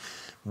 boatman.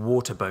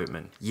 Water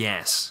boatman,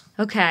 yes.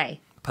 Okay.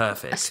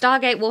 Perfect. A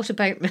Stargate water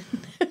boatman.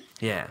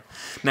 Yeah.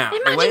 Now,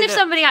 imagine if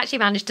somebody actually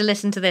managed to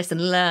listen to this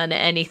and learn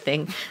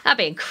anything. That'd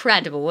be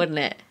incredible, wouldn't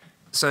it?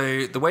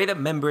 So the way that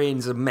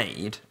membranes are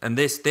made, and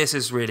this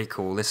is really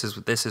cool. This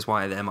is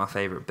why they're my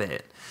favourite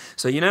bit.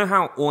 So you know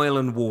how oil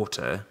and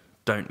water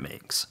don't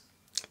mix?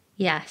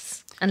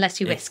 Yes,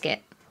 unless you whisk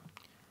it.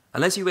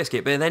 Unless you whisk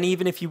it, but then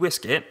even if you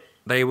whisk it,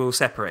 they will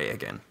separate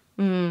again.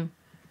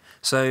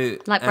 So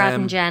like Brad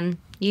and Jen.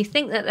 You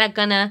think that they're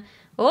gonna...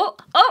 Oh,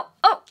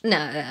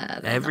 no.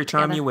 Every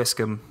time you whisk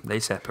them, they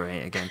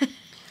separate again.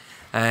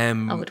 I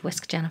would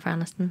whisk Jennifer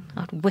Aniston.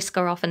 I'd whisk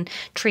her off and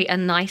treat her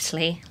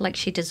nicely, like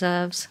she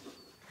deserves.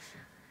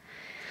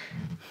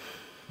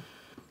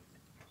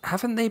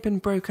 Haven't they been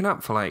broken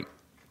up for like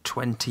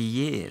 20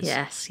 years?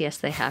 Yes,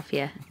 they have,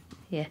 yeah.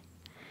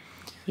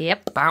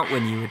 Yep. About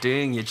when you were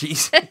doing your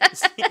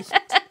GCSEs.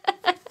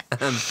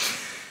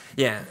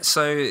 Yeah,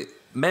 so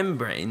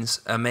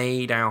membranes are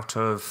made out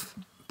of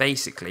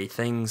basically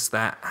things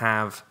that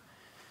have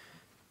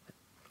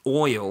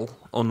oil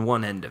on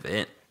one end of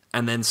it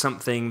and then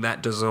something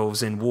that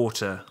dissolves in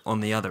water on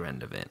the other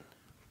end of it.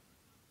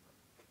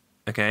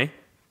 Okay?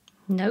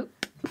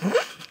 Nope.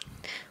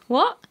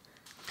 What?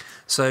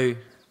 So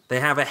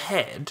they have a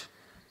head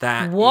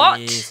that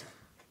what? is...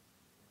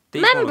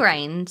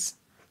 Membranes?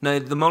 No,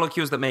 the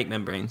molecules that make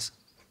membranes.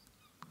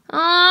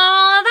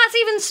 Oh, that's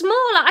even smaller.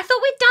 I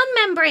thought we'd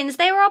done membranes.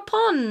 They were a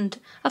pond.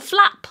 A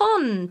flat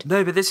pond.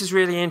 No, but this is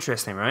really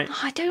interesting, right? Oh,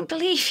 I don't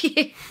believe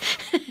you.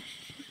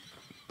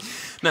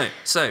 No,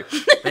 so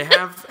they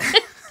have...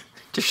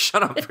 Just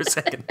shut up for a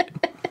second.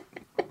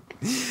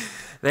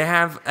 They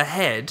have a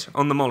head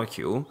on the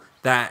molecule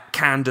that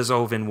can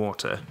dissolve in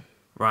water,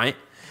 right?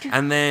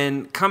 And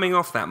then coming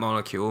off that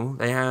molecule,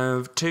 they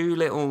have two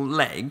little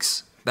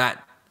legs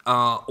that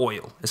are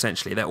oil,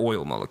 essentially. They're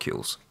oil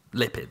molecules,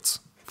 lipids,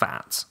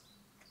 fats.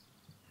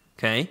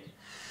 Okay?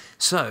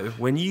 So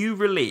when you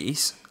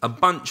release a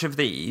bunch of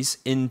these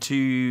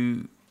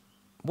into...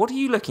 What are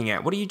you looking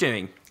at? What are you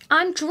doing?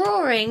 I'm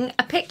drawing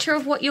a picture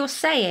of what you're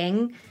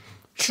saying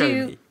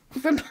to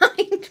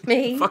remind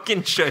me.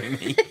 Fucking show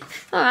me.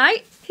 All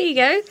right, here you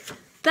go.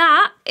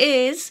 That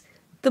is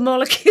the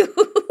molecule.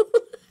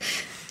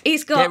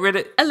 He's got a little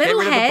head. Get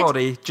rid of the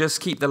body, just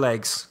keep the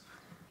legs.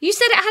 You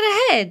said it had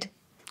a head.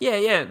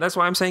 Yeah, that's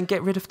why I'm saying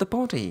get rid of the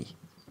body.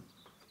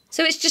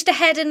 So it's just a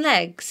head and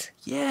legs?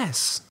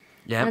 Yes.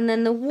 Yep. And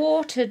then the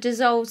water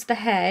dissolves the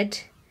head.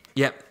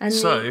 Yep. And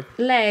the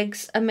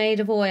legs are made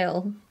of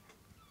oil.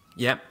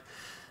 Yep.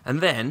 And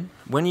then,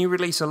 when you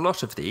release a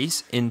lot of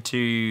these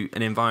into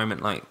an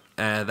environment like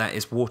that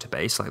is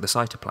water-based, like the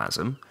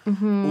cytoplasm,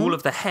 all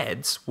of the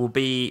heads will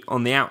be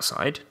on the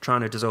outside, trying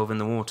to dissolve in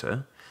the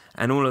water,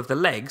 and all of the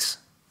legs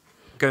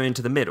go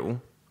into the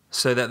middle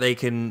so that they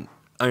can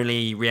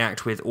only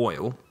react with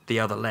oil, the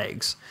other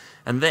legs.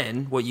 And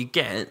then what you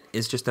get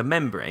is just a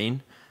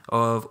membrane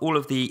of all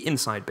of the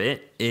inside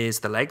bit is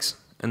the legs,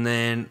 and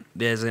then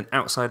there's an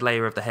outside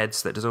layer of the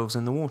heads that dissolves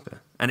in the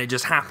water. And it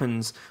just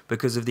happens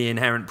because of the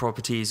inherent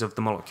properties of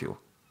the molecule.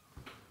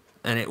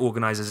 And it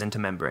organizes into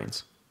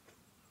membranes.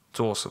 It's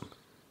awesome.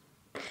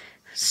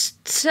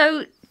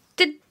 So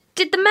did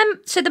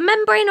the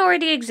membrane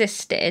already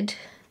existed?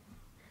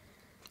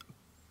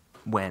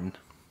 When?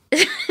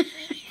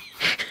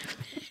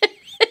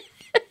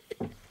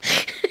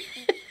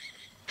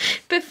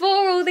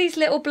 Before all these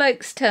little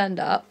blokes turned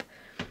up.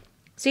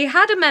 So you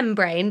had a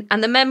membrane,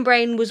 and the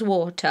membrane was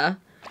water.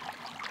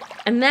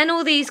 And then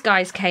all these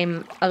guys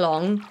came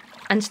along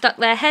and stuck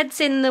their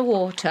heads in the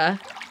water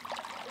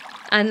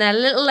and their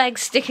little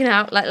legs sticking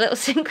out like little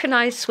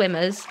synchronized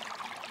swimmers.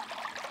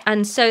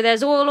 And so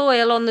there's all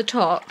oil on the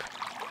top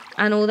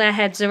and all their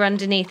heads are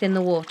underneath in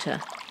the water.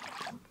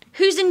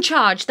 Who's in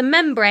charge, the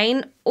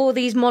membrane or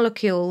these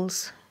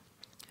molecules?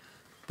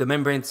 The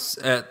membranes,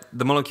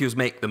 the molecules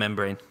make the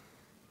membrane.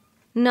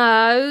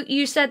 No,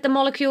 you said the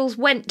molecules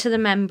went to the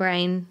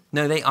membrane.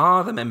 No, they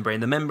are the membrane.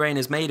 The membrane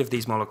is made of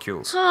these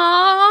molecules.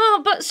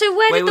 Oh, but so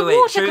where did the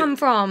water come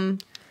from?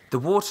 The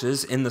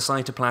water's in the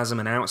cytoplasm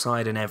and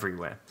outside and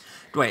everywhere.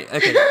 Wait,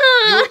 okay.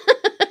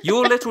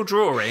 Your little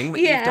drawing that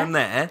you've done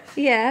there,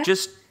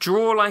 just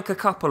draw like a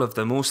couple of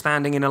them all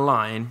standing in a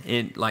line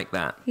like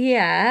that.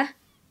 Yeah.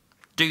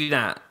 Do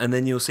that, and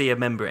then you'll see a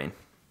membrane.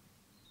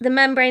 The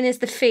membrane is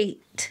the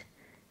feet.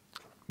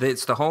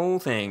 It's the whole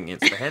thing.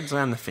 It's the heads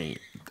and the feet.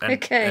 And,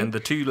 okay. And the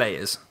two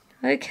layers.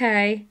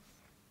 Okay.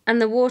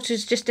 And the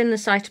water's just in the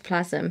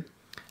cytoplasm.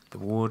 The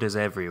water's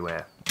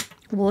everywhere.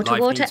 Water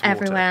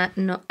everywhere.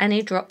 Not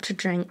any drop to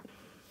drink.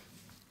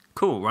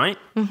 Cool, right?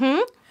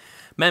 Mm-hmm.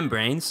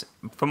 Membranes,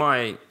 for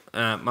my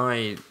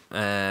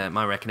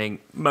reckoning,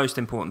 most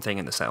important thing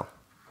in the cell.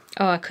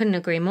 Oh, I couldn't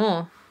agree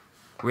more.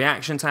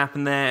 Reactions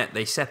happen there.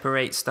 They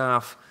separate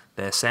stuff.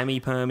 They're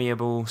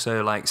semi-permeable,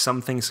 so like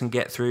some things can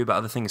get through, but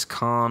other things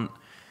can't.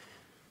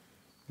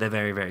 They're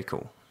very, very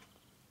cool.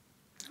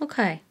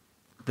 Okay.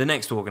 The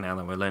next organelle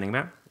that we're learning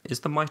about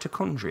is the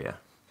mitochondria,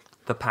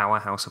 the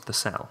powerhouse of the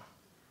cell.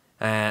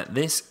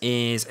 This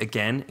is,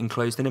 again,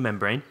 enclosed in a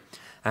membrane.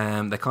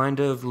 They're kind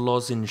of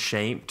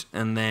lozenge-shaped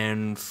and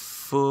then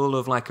full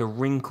of like a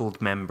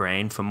wrinkled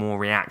membrane for more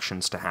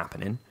reactions to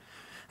happen in.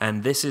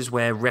 And this is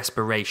where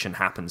respiration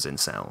happens in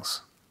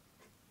cells.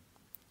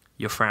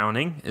 You're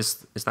frowning.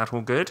 Is that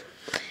all good?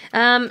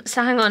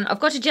 So hang on.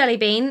 I've got a jelly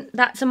bean.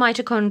 That's a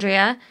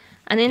mitochondria.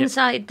 And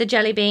inside the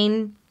jelly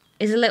bean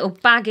is a little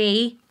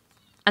baggie.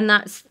 And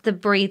that's the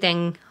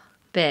breathing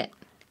bit.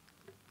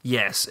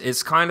 Yes.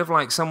 It's kind of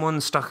like someone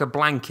stuck a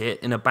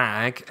blanket in a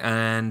bag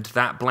and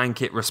that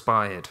blanket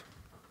respired.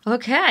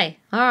 Okay.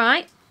 All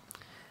right.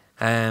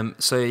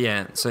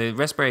 So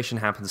respiration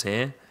happens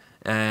here.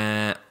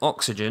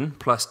 Oxygen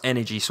plus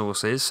energy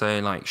sources, so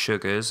like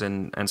sugars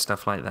and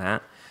stuff like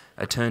that,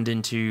 are turned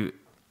into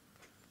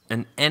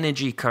an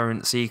energy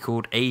currency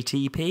called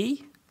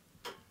ATP.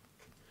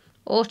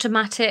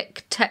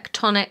 Automatic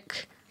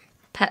tectonic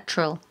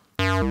petrol.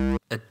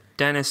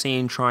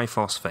 Adenosine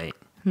triphosphate.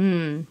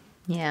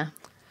 Yeah.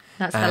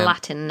 That's the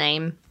Latin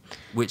name.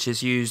 Which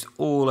is used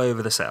all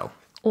over the cell.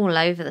 All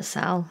over the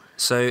cell.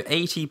 So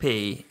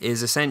ATP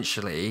is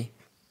essentially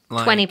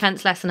like 20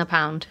 pence less than a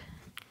pound.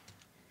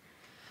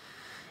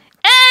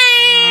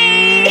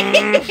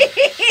 Hey!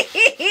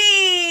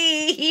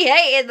 He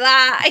hated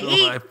that.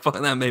 Oh, fuck,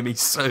 that made me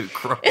so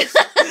cross.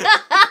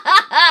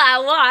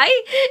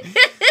 Why?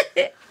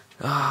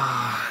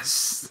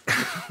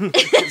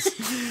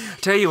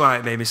 Tell you why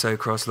it made me so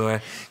cross,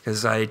 Laura.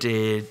 Because I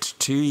did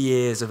 2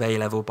 years of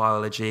A-level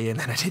biology and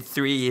then I did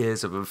 3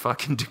 years of a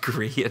fucking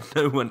degree and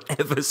no one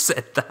ever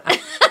said that.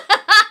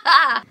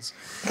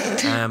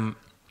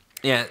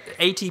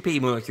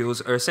 ATP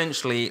molecules are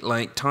essentially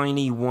like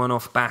tiny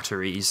one-off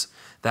batteries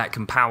that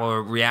can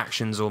power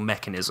reactions or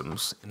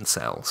mechanisms in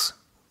cells.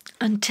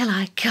 Until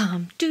I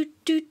come.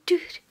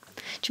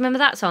 Do you remember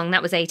that song?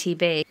 That was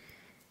ATB.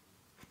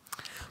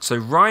 So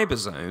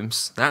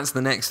ribosomes, that's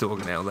the next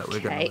organelle that we're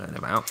going to learn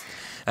about.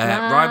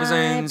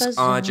 Ribosomes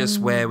are just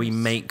where we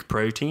make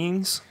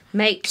proteins.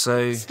 It's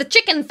the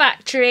chicken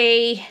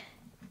factory.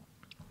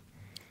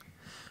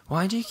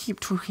 Why do you keep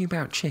talking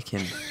about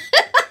chicken?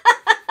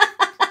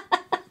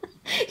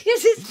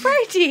 Because it's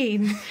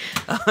protein.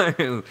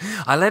 Oh,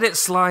 I let it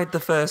slide the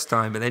first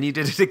time, but then you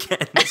did it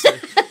again. So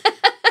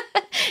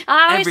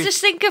I always just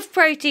think of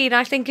protein.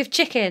 I think of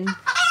chicken.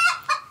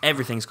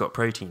 Everything's got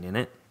protein in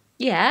it.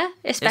 Yeah,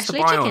 especially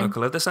it's the chicken.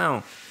 bionicle of the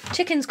cell.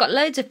 Chicken's got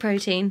loads of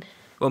protein.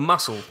 Well,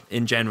 muscle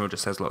in general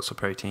just has lots of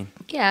protein.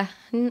 Yeah,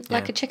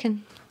 like a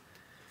chicken.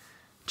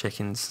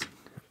 Chickens.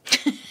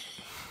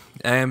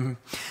 A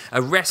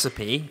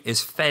recipe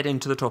is fed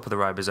into the top of the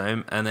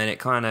ribosome, and then it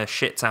kind of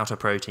shits out a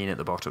protein at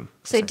the bottom.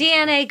 So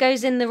DNA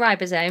goes in the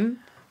ribosome.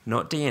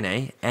 Not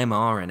DNA,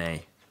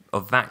 mRNA,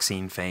 of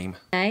vaccine fame.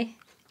 Okay.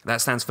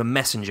 That stands for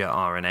messenger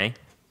RNA.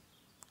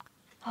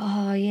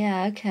 Oh,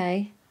 yeah,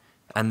 okay.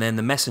 And then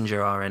the messenger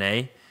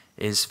RNA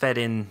is fed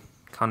in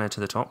kind of to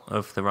the top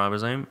of the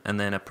ribosome, and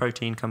then a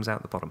protein comes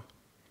out the bottom.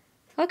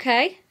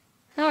 Okay.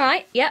 All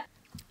right, yep.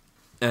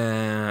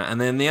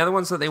 And then the other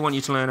ones that they want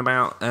you to learn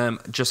about,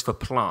 just for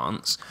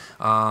plants,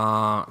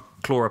 are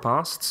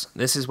chloroplasts.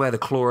 This is where the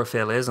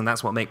chlorophyll is, and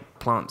that's what makes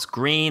plants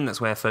green. That's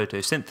where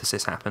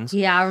photosynthesis happens.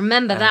 Yeah, I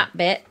remember that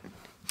bit.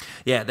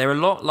 Yeah, they're a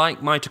lot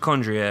like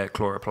mitochondria,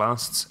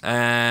 chloroplasts,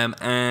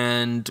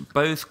 and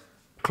both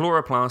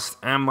chloroplasts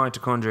and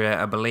mitochondria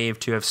are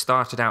believed to have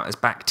started out as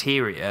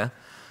bacteria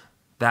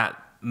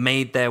that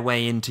made their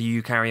way into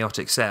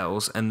eukaryotic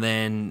cells, and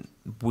then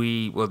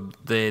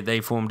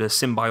they formed a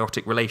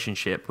symbiotic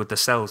relationship with the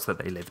cells that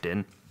they lived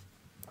in,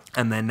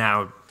 and they're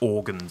now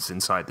organs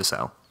inside the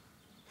cell.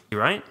 You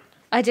right?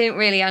 I didn't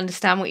really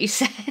understand what you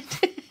said.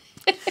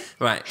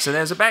 Right, so there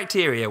was a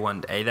bacteria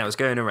one day that was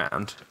going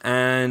around,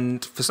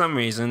 and for some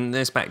reason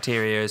this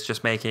bacteria is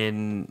just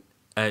doing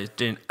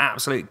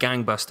absolute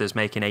gangbusters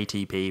making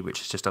ATP,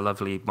 which is just a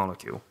lovely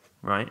molecule,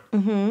 right?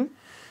 Mm-hmm.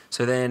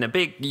 So then a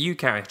big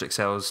eukaryotic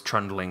cell is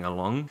trundling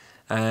along,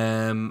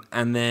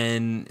 and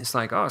then it's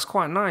like, oh, it's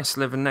quite nice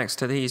living next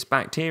to these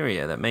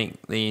bacteria that make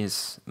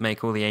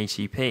all the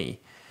ATP.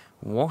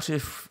 What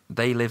if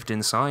they lived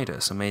inside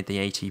us and made the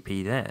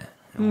ATP there?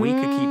 And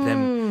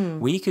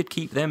we could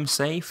keep them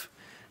safe,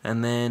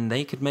 and then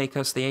they could make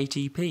us the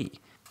ATP.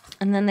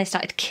 And then they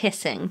started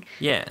kissing.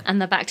 Yeah.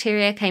 And the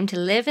bacteria came to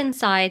live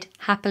inside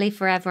happily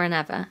forever and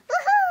ever.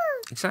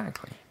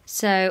 Exactly.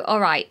 So, all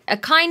right, a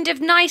kind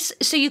of nice...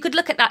 So you could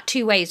look at that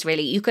two ways,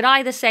 really. You could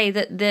either say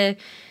that the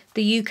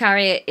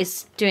eukaryote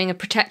is doing a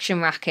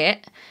protection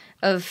racket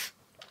of,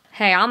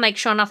 hey, I'll make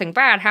sure nothing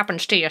bad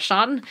happens to your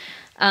son.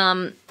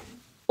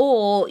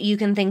 Or you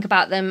can think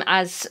about them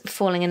as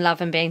falling in love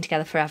and being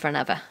together forever and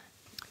ever.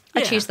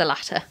 I choose the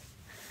latter.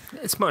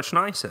 It's much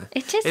nicer.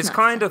 It is It's nicer.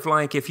 kind of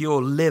like if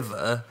your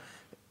liver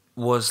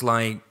was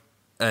like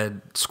a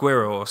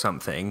squirrel or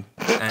something,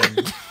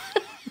 and...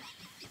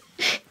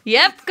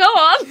 Yep, go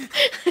on.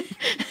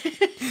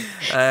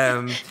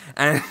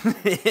 And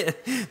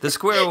the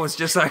squirrel was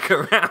just like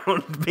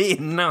around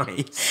being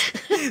nice.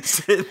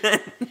 So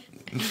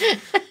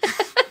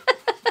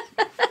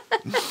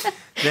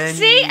then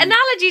See,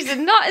 analogies are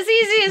not as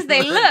easy as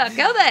they look,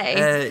 are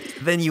they?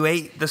 then you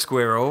ate the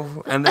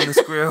squirrel, and then the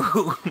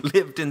squirrel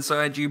lived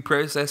inside you,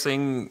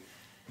 processing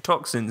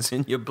toxins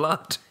in your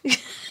blood.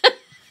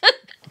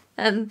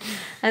 And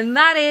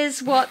that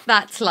is what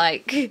that's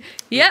like.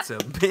 Yep. It's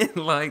a bit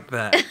like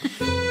that.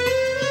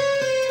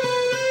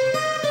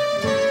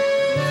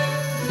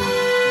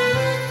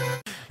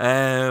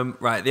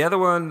 Right, the other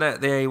one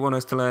that they want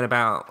us to learn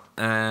about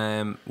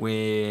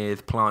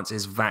with plants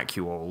is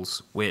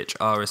vacuoles, which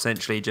are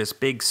essentially just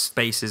big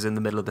spaces in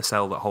the middle of the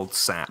cell that hold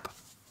sap.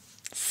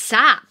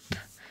 Sap.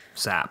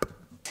 Sap.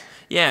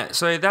 Yeah,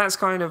 so that's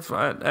kind of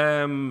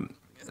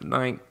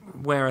like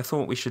where I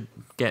thought we should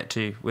get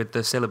to with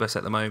the syllabus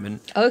at the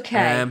moment.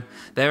 Okay.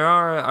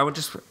 I would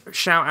just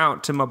shout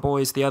out to my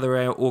boys the other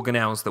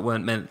organelles that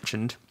weren't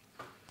mentioned.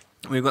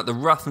 We've got the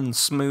rough and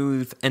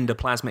smooth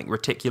endoplasmic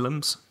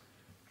reticulums.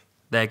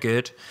 They're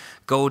good.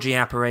 Golgi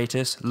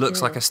apparatus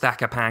looks like a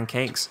stack of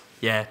pancakes.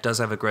 Yeah, does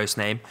have a gross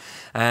name.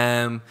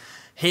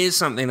 Here's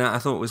something that I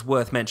thought was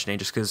worth mentioning,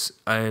 just because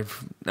I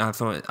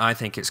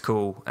think it's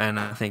cool, and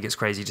I think it's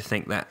crazy to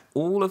think that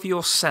all of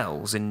your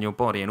cells in your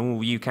body and all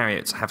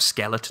eukaryotes have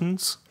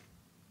skeletons.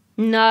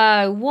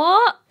 No,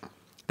 what?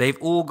 They've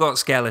all got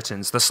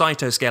skeletons. The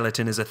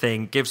cytoskeleton is a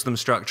thing, gives them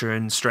structure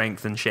and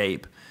strength and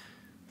shape.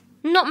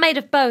 Not made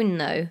of bone,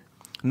 though.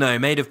 No,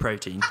 made of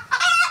protein.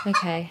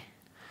 Okay.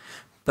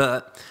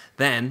 But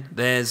then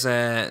there's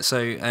the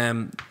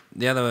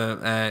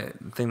other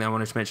thing that I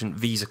wanted to mention,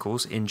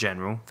 vesicles in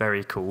general,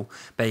 very cool.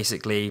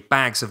 Basically,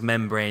 bags of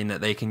membrane that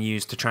they can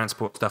use to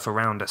transport stuff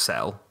around a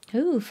cell.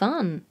 Ooh,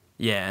 fun.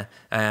 Yeah,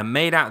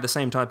 made out of the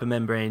same type of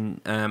membrane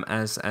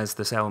as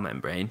the cell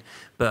membrane.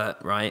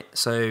 But, right,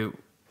 so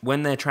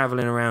when they're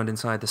traveling around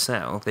inside the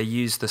cell, they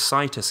use the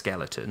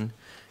cytoskeleton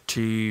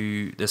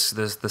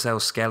the cell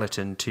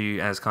skeleton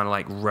as kind of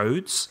like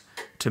roads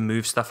to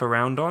move stuff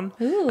around on.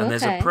 Ooh, and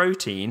there's a okay.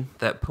 protein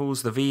that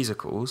pulls the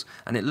vesicles,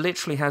 and it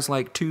literally has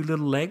like 2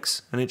 little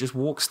legs, and it just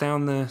walks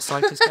down the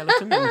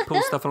cytoskeleton and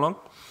pulls stuff along,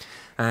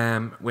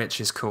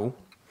 which is cool.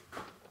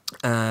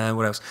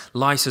 What else?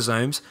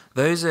 Lysosomes.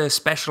 Those are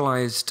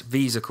specialized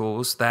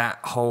vesicles that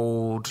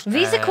hold...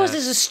 Vesicles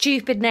is a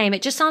stupid name.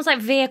 It just sounds like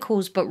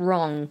vehicles, but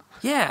wrong.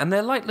 Yeah, and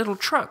they're like little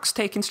trucks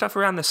taking stuff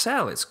around the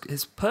cell.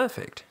 It's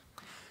perfect.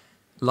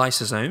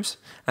 Lysosomes.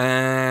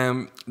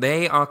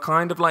 They are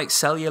kind of like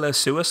cellular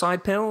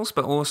suicide pills,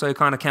 but also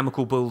kind of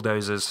chemical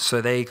bulldozers.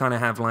 So they kind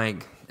of have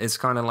like... It's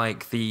kind of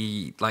like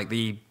the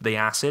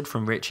acid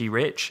from Richie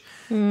Rich.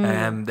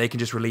 They can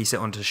just release it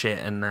onto shit,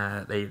 and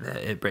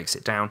it breaks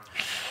it down.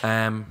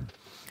 And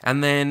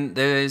then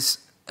there's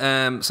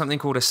something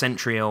called a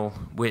centriole,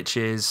 which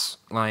is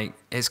like,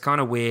 it's kind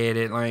of weird.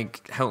 It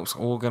like helps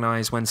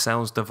organize when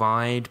cells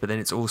divide, but then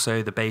it's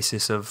also the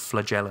basis of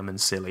flagellum and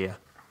cilia.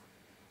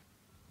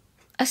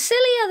 Are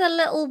cilia the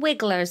little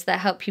wigglers that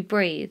help you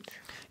breathe?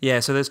 Yeah,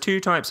 so there's 2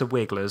 types of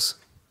wigglers.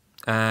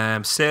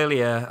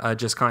 Cilia are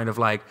just kind of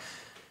like...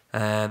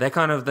 they're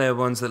kind of the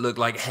ones that look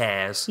like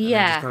hairs. And they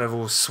just kind of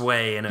all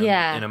sway in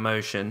a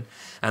motion.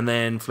 And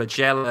then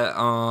flagella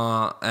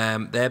are,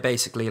 they're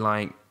basically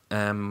like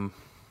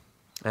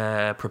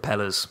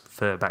propellers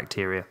for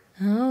bacteria.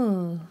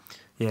 Oh.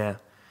 Yeah.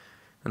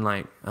 And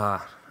like,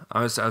 I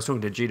was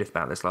talking to Judith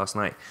about this last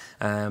night.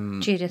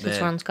 Judith is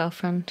Ron's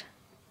girlfriend.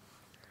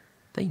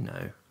 They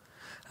know.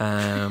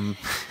 One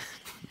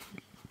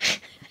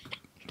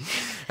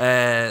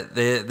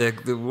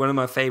of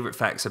my favourite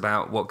facts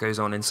about what goes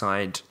on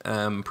inside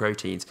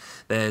proteins,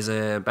 there's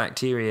a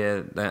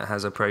bacteria that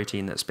has a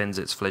protein that spins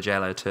its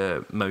flagella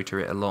to motor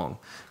it along.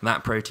 And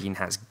that protein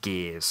has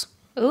gears.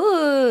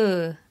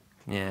 Ooh.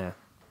 Yeah.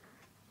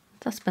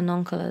 That's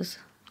binoculars.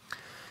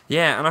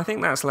 Yeah, and I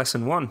think that's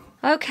lesson 1.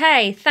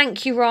 Okay,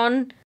 thank you,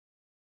 Ron.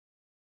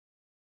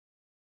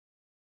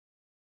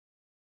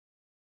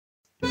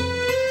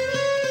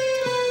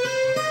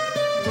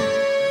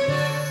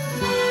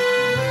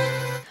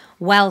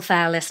 Well,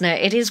 fair listener,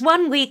 it is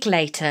 1 week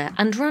later,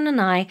 and Ron and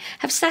I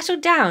have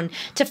settled down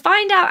to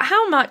find out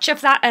how much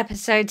of that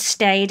episode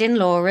stayed in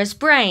Laura's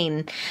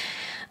brain.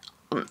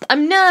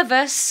 I'm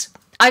nervous.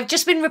 I've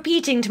just been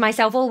repeating to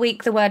myself all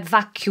week the word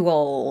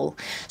vacuole.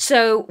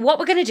 So what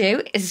we're going to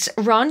do is,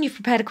 Ron, you've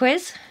prepared a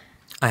quiz?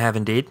 I have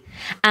indeed.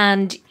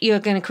 And you're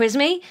going to quiz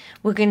me.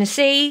 We're going to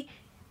see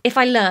if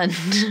I learned.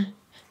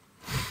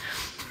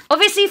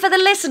 Obviously, for the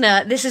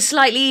listener, this is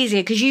slightly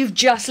easier because you've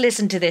just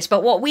listened to this.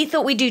 But what we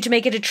thought we'd do to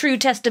make it a true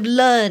test of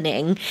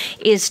learning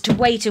is to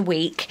wait a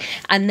week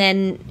and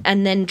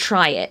then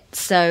try it.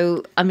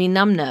 So, I mean,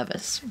 I'm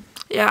nervous.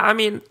 Yeah, I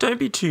mean, don't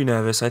be too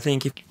nervous. I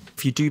think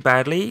if you do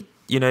badly,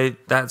 you know,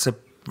 that's a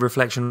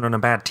reflection on a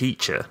bad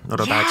teacher, not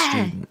a bad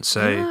student.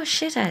 So,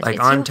 shithead. like,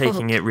 It's I'm your taking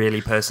fault. it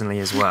really personally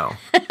as well.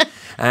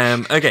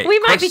 Okay. We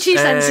might be too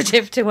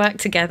sensitive to work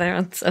together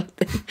on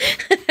something.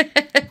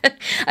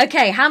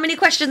 Okay, how many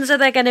questions are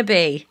there going to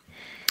be?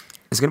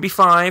 It's going to be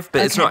 5,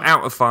 but it's Okay. not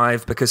out of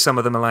 5 because some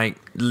of them are like,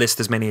 list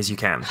as many as you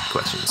can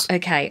questions.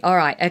 Okay, all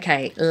right,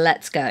 okay,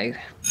 let's go.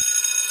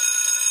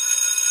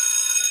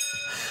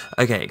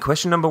 Okay,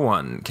 question number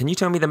 1. Can you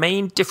tell me the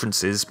main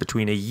differences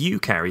between a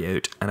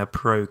eukaryote and a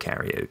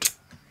prokaryote?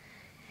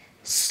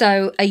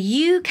 So a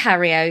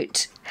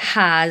eukaryote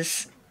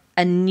has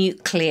a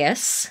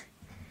nucleus,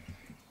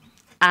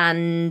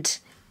 and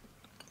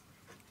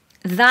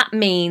that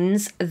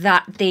means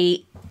that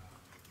the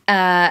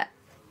DNA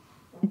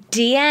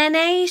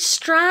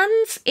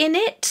strands in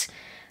it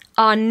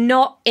are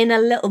not in a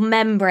little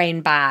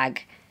membrane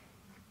bag.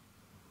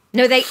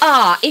 No, they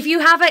are. If you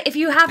have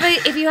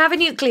a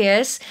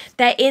nucleus,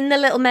 they're in the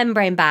little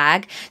membrane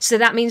bag. So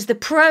that means the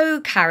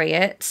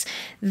prokaryotes,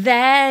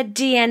 their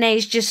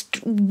DNA's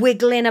just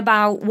wiggling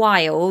about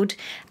wild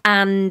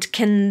and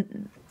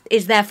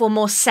is therefore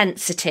more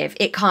sensitive.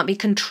 It can't be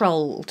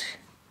controlled.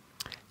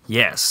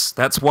 Yes,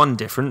 that's one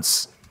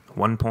difference.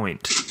 1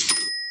 point.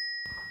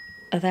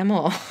 Are there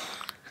more?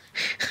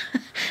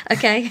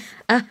 Okay.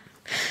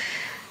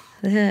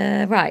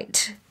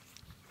 Right.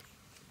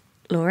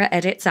 Laura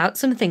edits out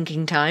some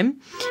thinking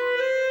time.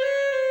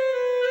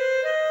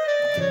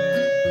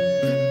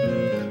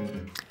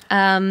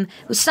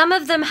 Some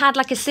of them had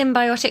like a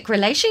symbiotic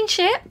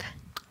relationship.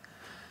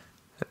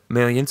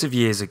 Millions of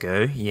years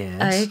ago,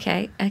 yes.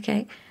 Okay.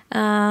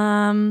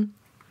 No,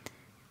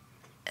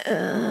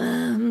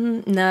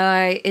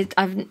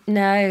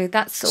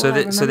 that's all I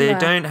remember. So they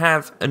don't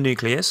have a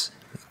nucleus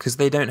because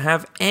they don't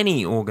have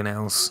any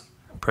organelles,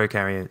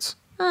 prokaryotes.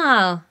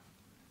 Oh,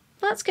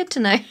 that's good to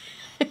know.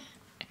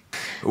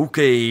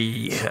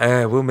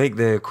 Okay, we'll make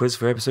the quiz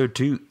for episode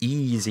 2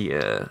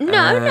 easier. No,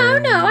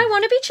 I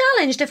want to be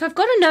challenged. If I've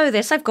got to know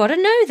this, I've got to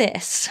know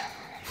this.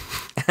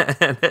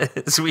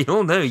 As we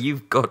all know,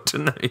 you've got to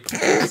know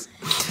this.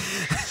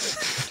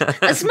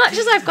 As much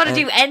as I've got to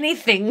do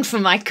anything for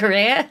my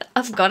career,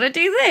 I've got to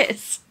do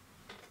this.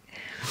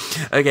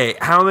 Okay,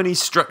 how many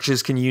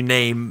structures can you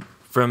name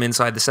from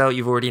inside the cell?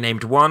 You've already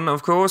named 1,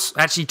 of course.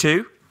 Actually,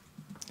 2.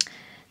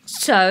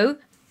 So,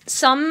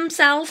 Some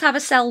cells have a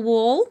cell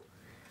wall.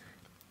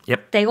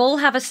 Yep. They all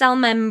have a cell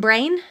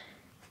membrane.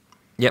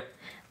 Yep.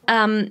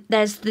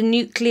 There's the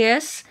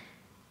nucleus.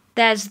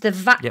 There's the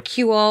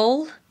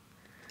vacuole.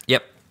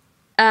 Yep.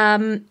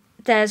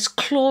 There's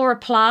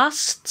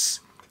chloroplasts.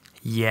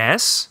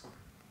 Yes.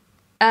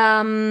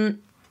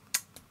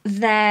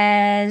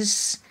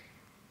 There's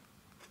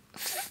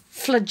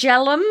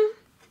flagellum.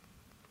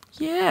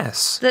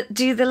 Yes. That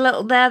do the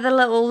little. They're the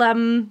little.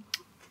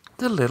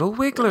 The little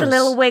wigglers. The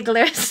little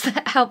wigglers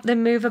that help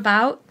them move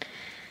about.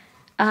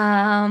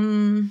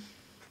 What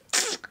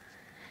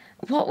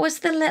was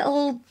the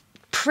little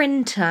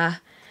printer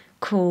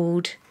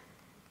called?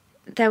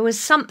 There was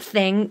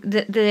something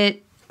that the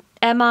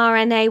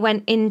mRNA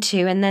went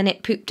into and then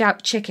it pooped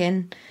out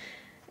chicken.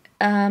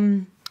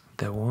 There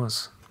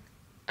was.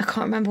 I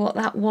can't remember what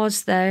that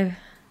was, though.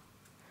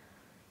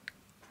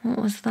 What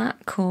was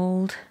that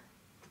called?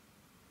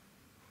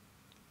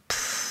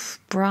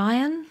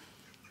 Brian?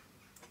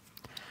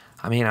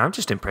 I mean, I'm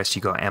just impressed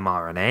you got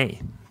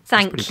mRNA.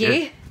 Thank you.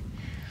 Good.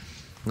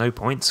 No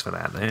points for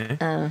that, though.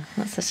 Oh,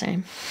 that's a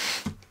shame.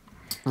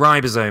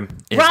 Ribosome.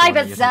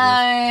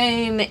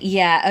 Ribosome.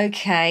 Yeah,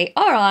 okay.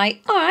 All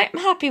right. I'm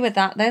happy with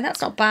that, though.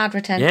 That's not bad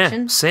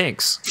retention. Yeah,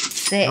 6.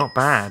 6. Not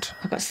bad.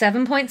 I've got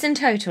 7 points in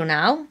total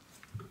now.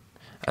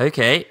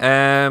 Okay,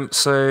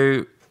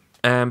 so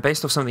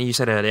based off something you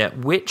said earlier,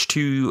 which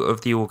two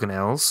of the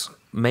organelles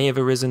may have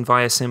arisen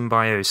via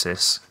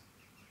symbiosis?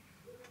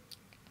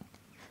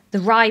 The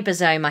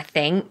ribosome, I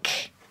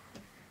think,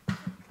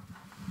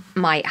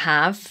 might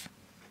have.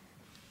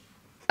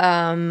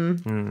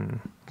 No.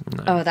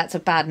 Oh, that's a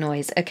bad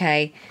noise.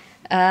 Okay.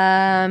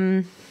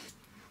 Then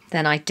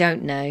I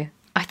don't know.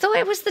 I thought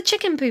it was the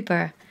chicken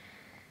pooper.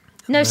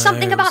 No,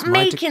 something about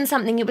making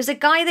something. It was a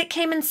guy that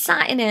came and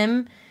sat in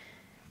him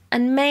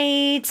and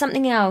made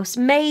something else.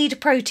 Made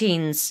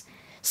proteins.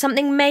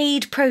 Something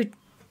made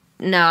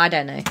No, I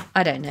don't know.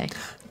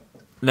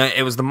 No,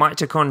 it was the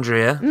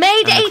mitochondria.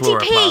 Made and the ATP.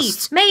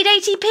 chloroplasts. Made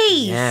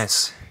ATP.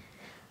 Yes.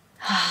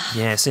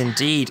 Yes,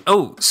 indeed.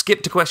 Oh,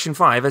 skip to question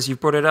 5 as you've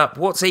brought it up.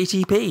 What's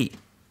ATP?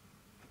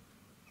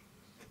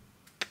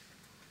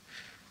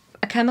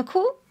 A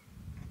chemical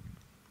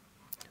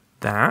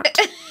That?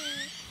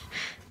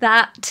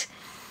 that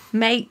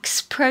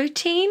makes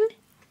protein.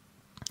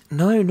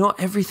 No, not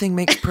everything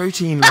makes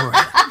protein, Laura.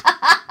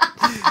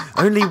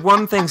 Only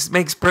one thing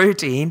makes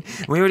protein.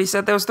 We already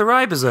said there was the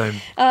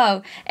ribosome.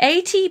 Oh,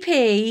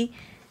 ATP.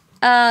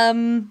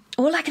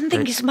 All I can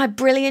think is my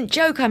brilliant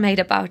joke I made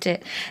about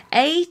it.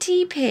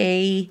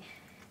 ATP.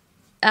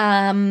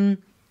 I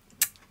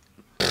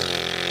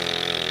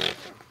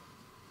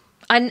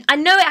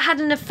know it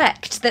had an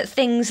effect that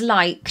things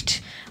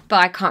liked, but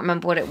I can't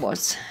remember what it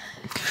was.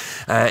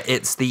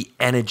 It's the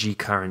energy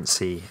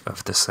currency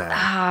of the cell.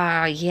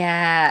 Ah,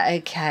 yeah,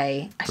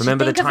 okay. I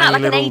Remember should think the of that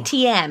tiny like little... an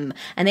ATM.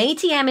 An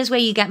ATM is where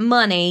you get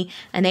money,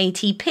 and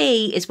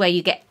ATP is where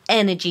you get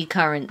energy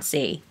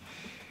currency.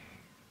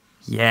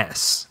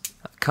 Yes.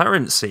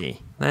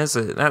 Currency. That's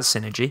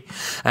synergy.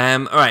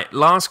 All right,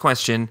 last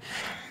question.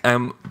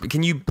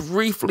 Can you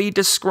briefly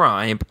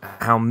describe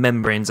how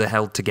membranes are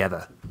held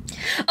together?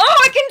 Oh,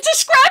 I can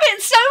describe it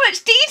in so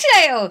much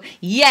detail.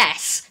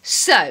 Yes.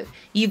 So,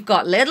 you've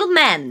got little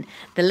men.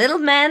 The little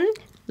men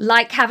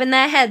like having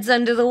their heads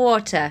under the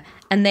water,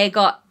 and they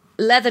got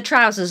leather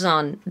trousers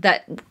on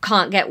that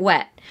can't get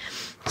wet.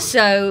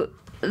 So,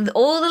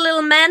 all the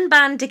little men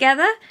band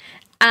together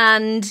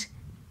and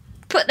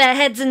put their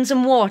heads in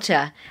some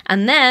water,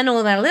 and then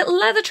all their little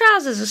leather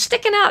trousers are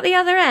sticking out the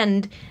other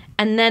end,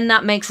 and then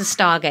that makes a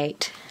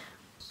Stargate.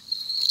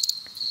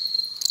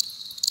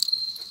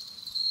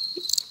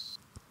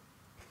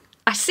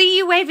 I see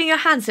you waving your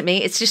hands at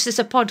me. It's just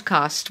a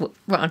podcast,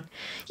 Ron.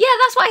 Yeah,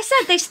 that's what I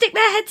said. They stick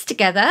their heads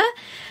together,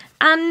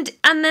 and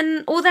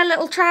then all their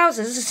little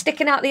trousers are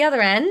sticking out the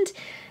other end,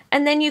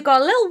 and then you've got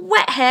a little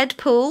wet head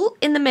pool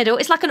in the middle.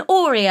 It's like an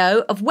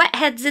Oreo of wet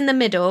heads in the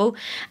middle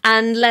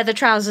and leather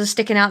trousers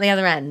sticking out the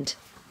other end.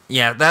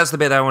 Yeah, that's the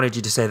bit that I wanted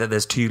you to say, that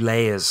there's 2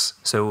 layers,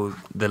 so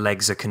the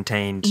legs are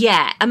contained.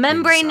 Yeah, a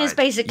membrane inside. is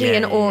basically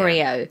an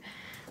Oreo,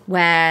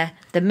 where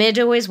the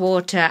middle is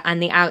water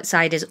and the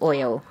outside is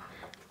oil.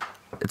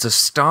 It's a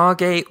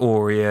Stargate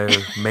Oreo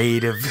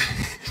made of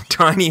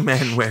tiny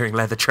men wearing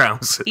leather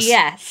trousers.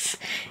 Yes.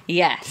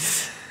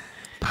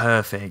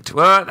 Perfect.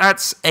 Well,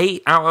 that's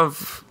 8 out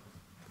of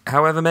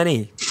however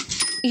many.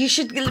 You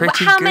should.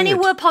 Pretty How many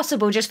good. were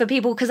possible, just for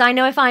people? Because I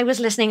know if I was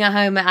listening at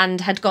home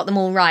and had got them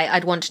all right,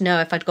 I'd want to know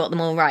if I'd got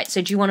them all right.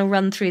 So do you want to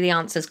run through the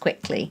answers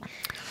quickly?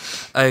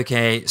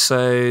 Okay,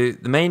 so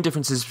the main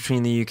differences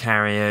between the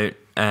eukaryote,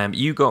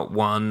 you got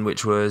 1,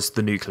 which was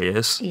the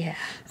nucleus. Yeah.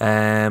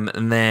 And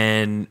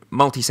then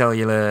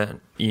multicellular,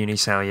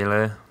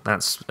 unicellular,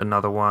 that's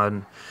another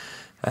one.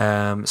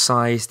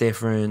 Size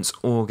difference,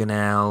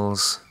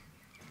 organelles.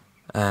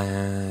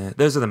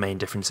 Those are the main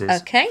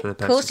differences. Okay, for the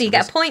cool. purposes So you of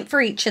get this. a point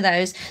for each of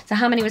those. So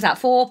how many was that?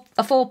 4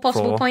 possible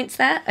 4. points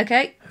there?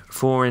 Okay.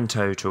 4 in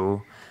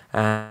total.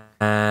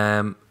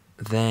 Then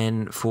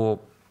for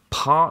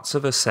parts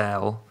of a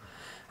cell,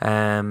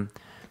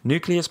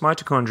 nucleus,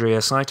 mitochondria,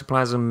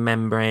 cytoplasm,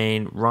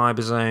 membrane,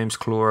 ribosomes,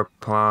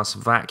 chloroplast,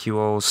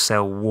 vacuoles,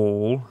 cell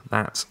wall.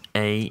 That's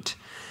 8.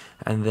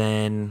 And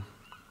then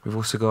we've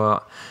also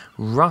got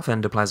rough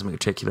endoplasmic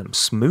reticulum,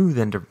 smooth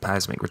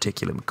endoplasmic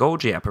reticulum,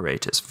 Golgi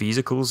apparatus,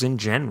 vesicles in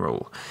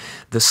general,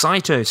 the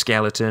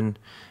cytoskeleton,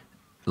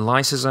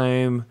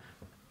 lysosome,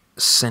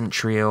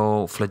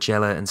 centriole,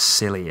 flagella, and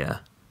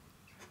cilia,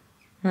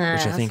 which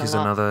I think is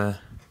another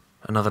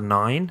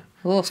 9.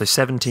 Oof. So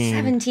 17.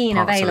 17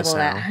 parts of available a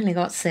there. cell. I only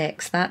got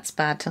 6. That's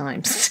bad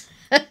times.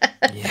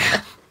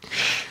 Yeah.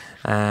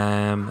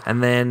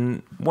 And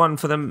then one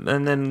for them,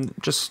 and then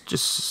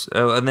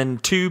and then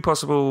 2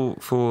 possible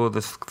for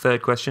the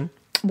third question.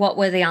 What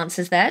were the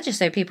answers there, just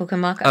so people can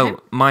mark at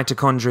home?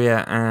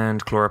 Mitochondria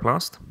and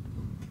chloroplast.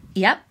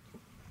 Yep.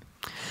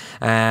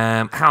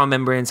 How are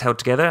membranes held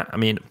together? I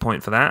mean,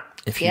 point for that.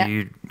 If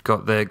you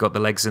got the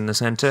legs in the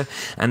center,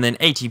 and then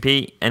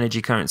ATP,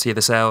 energy currency of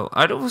the cell.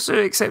 I'd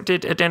also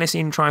accepted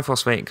adenosine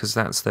triphosphate because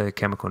that's the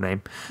chemical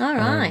name. All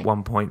right.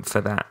 1 point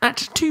for that.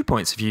 Actually, 2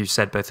 points if you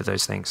said both of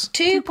those things.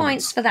 2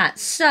 points for that.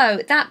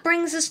 So that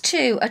brings us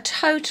to a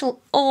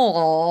total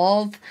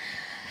of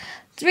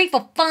 3,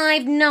 4,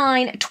 5,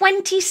 9,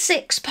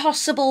 26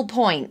 possible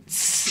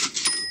points.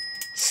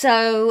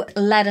 So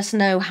let us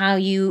know how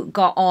you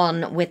got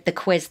on with the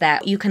quiz there.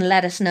 You can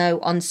let us know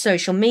on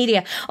social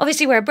media.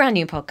 Obviously, we're a brand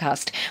new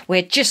podcast.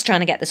 We're just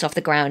trying to get this off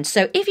the ground.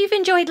 So if you've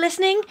enjoyed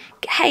listening,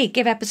 hey,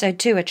 give episode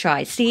 2 a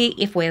try. See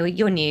if we're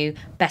your new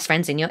best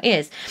friends in your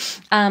ears.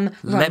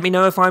 Let me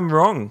know if I'm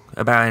wrong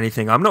about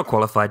anything. I'm not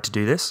qualified to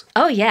do this.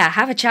 Oh, yeah.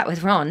 Have a chat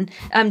with Ron.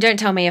 Don't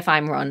tell me if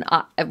I'm Ron.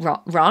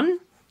 Ron?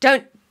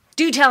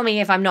 Do tell me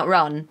if I'm not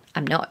Ron.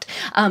 I'm not.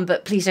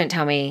 But please don't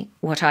tell me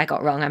what I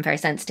got wrong. I'm very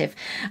sensitive.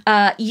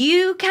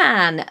 You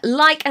can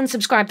like and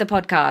subscribe the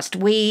podcast.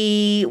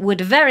 We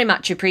would very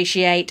much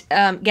appreciate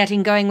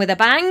getting going with a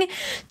bang.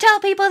 Tell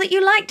people that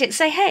you liked it.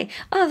 Say, hey,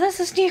 that's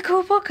this new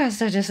cool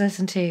podcast I just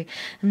listened to.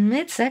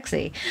 It's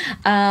sexy.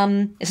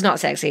 It's not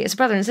sexy. It's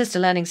brother and sister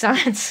learning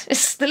science.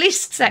 It's the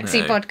least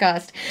sexy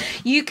podcast.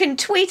 You can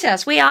tweet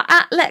us. We are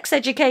at Lexx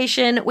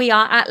Education. We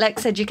are at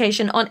Lexx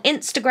Education on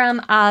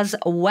Instagram as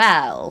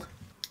well.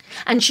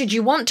 And should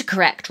you want to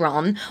correct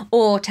Ron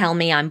or tell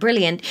me I'm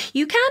brilliant,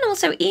 you can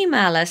also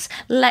email us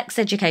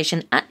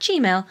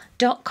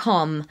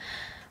lexeducation@gmail.com.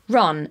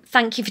 Ron,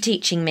 thank you for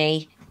teaching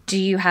me. Do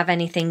you have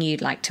anything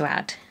you'd like to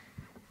add?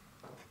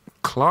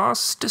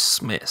 Class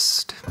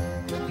dismissed.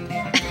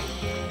 I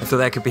thought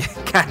that could be a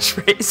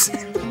catchphrase.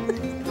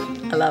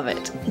 I love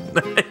it.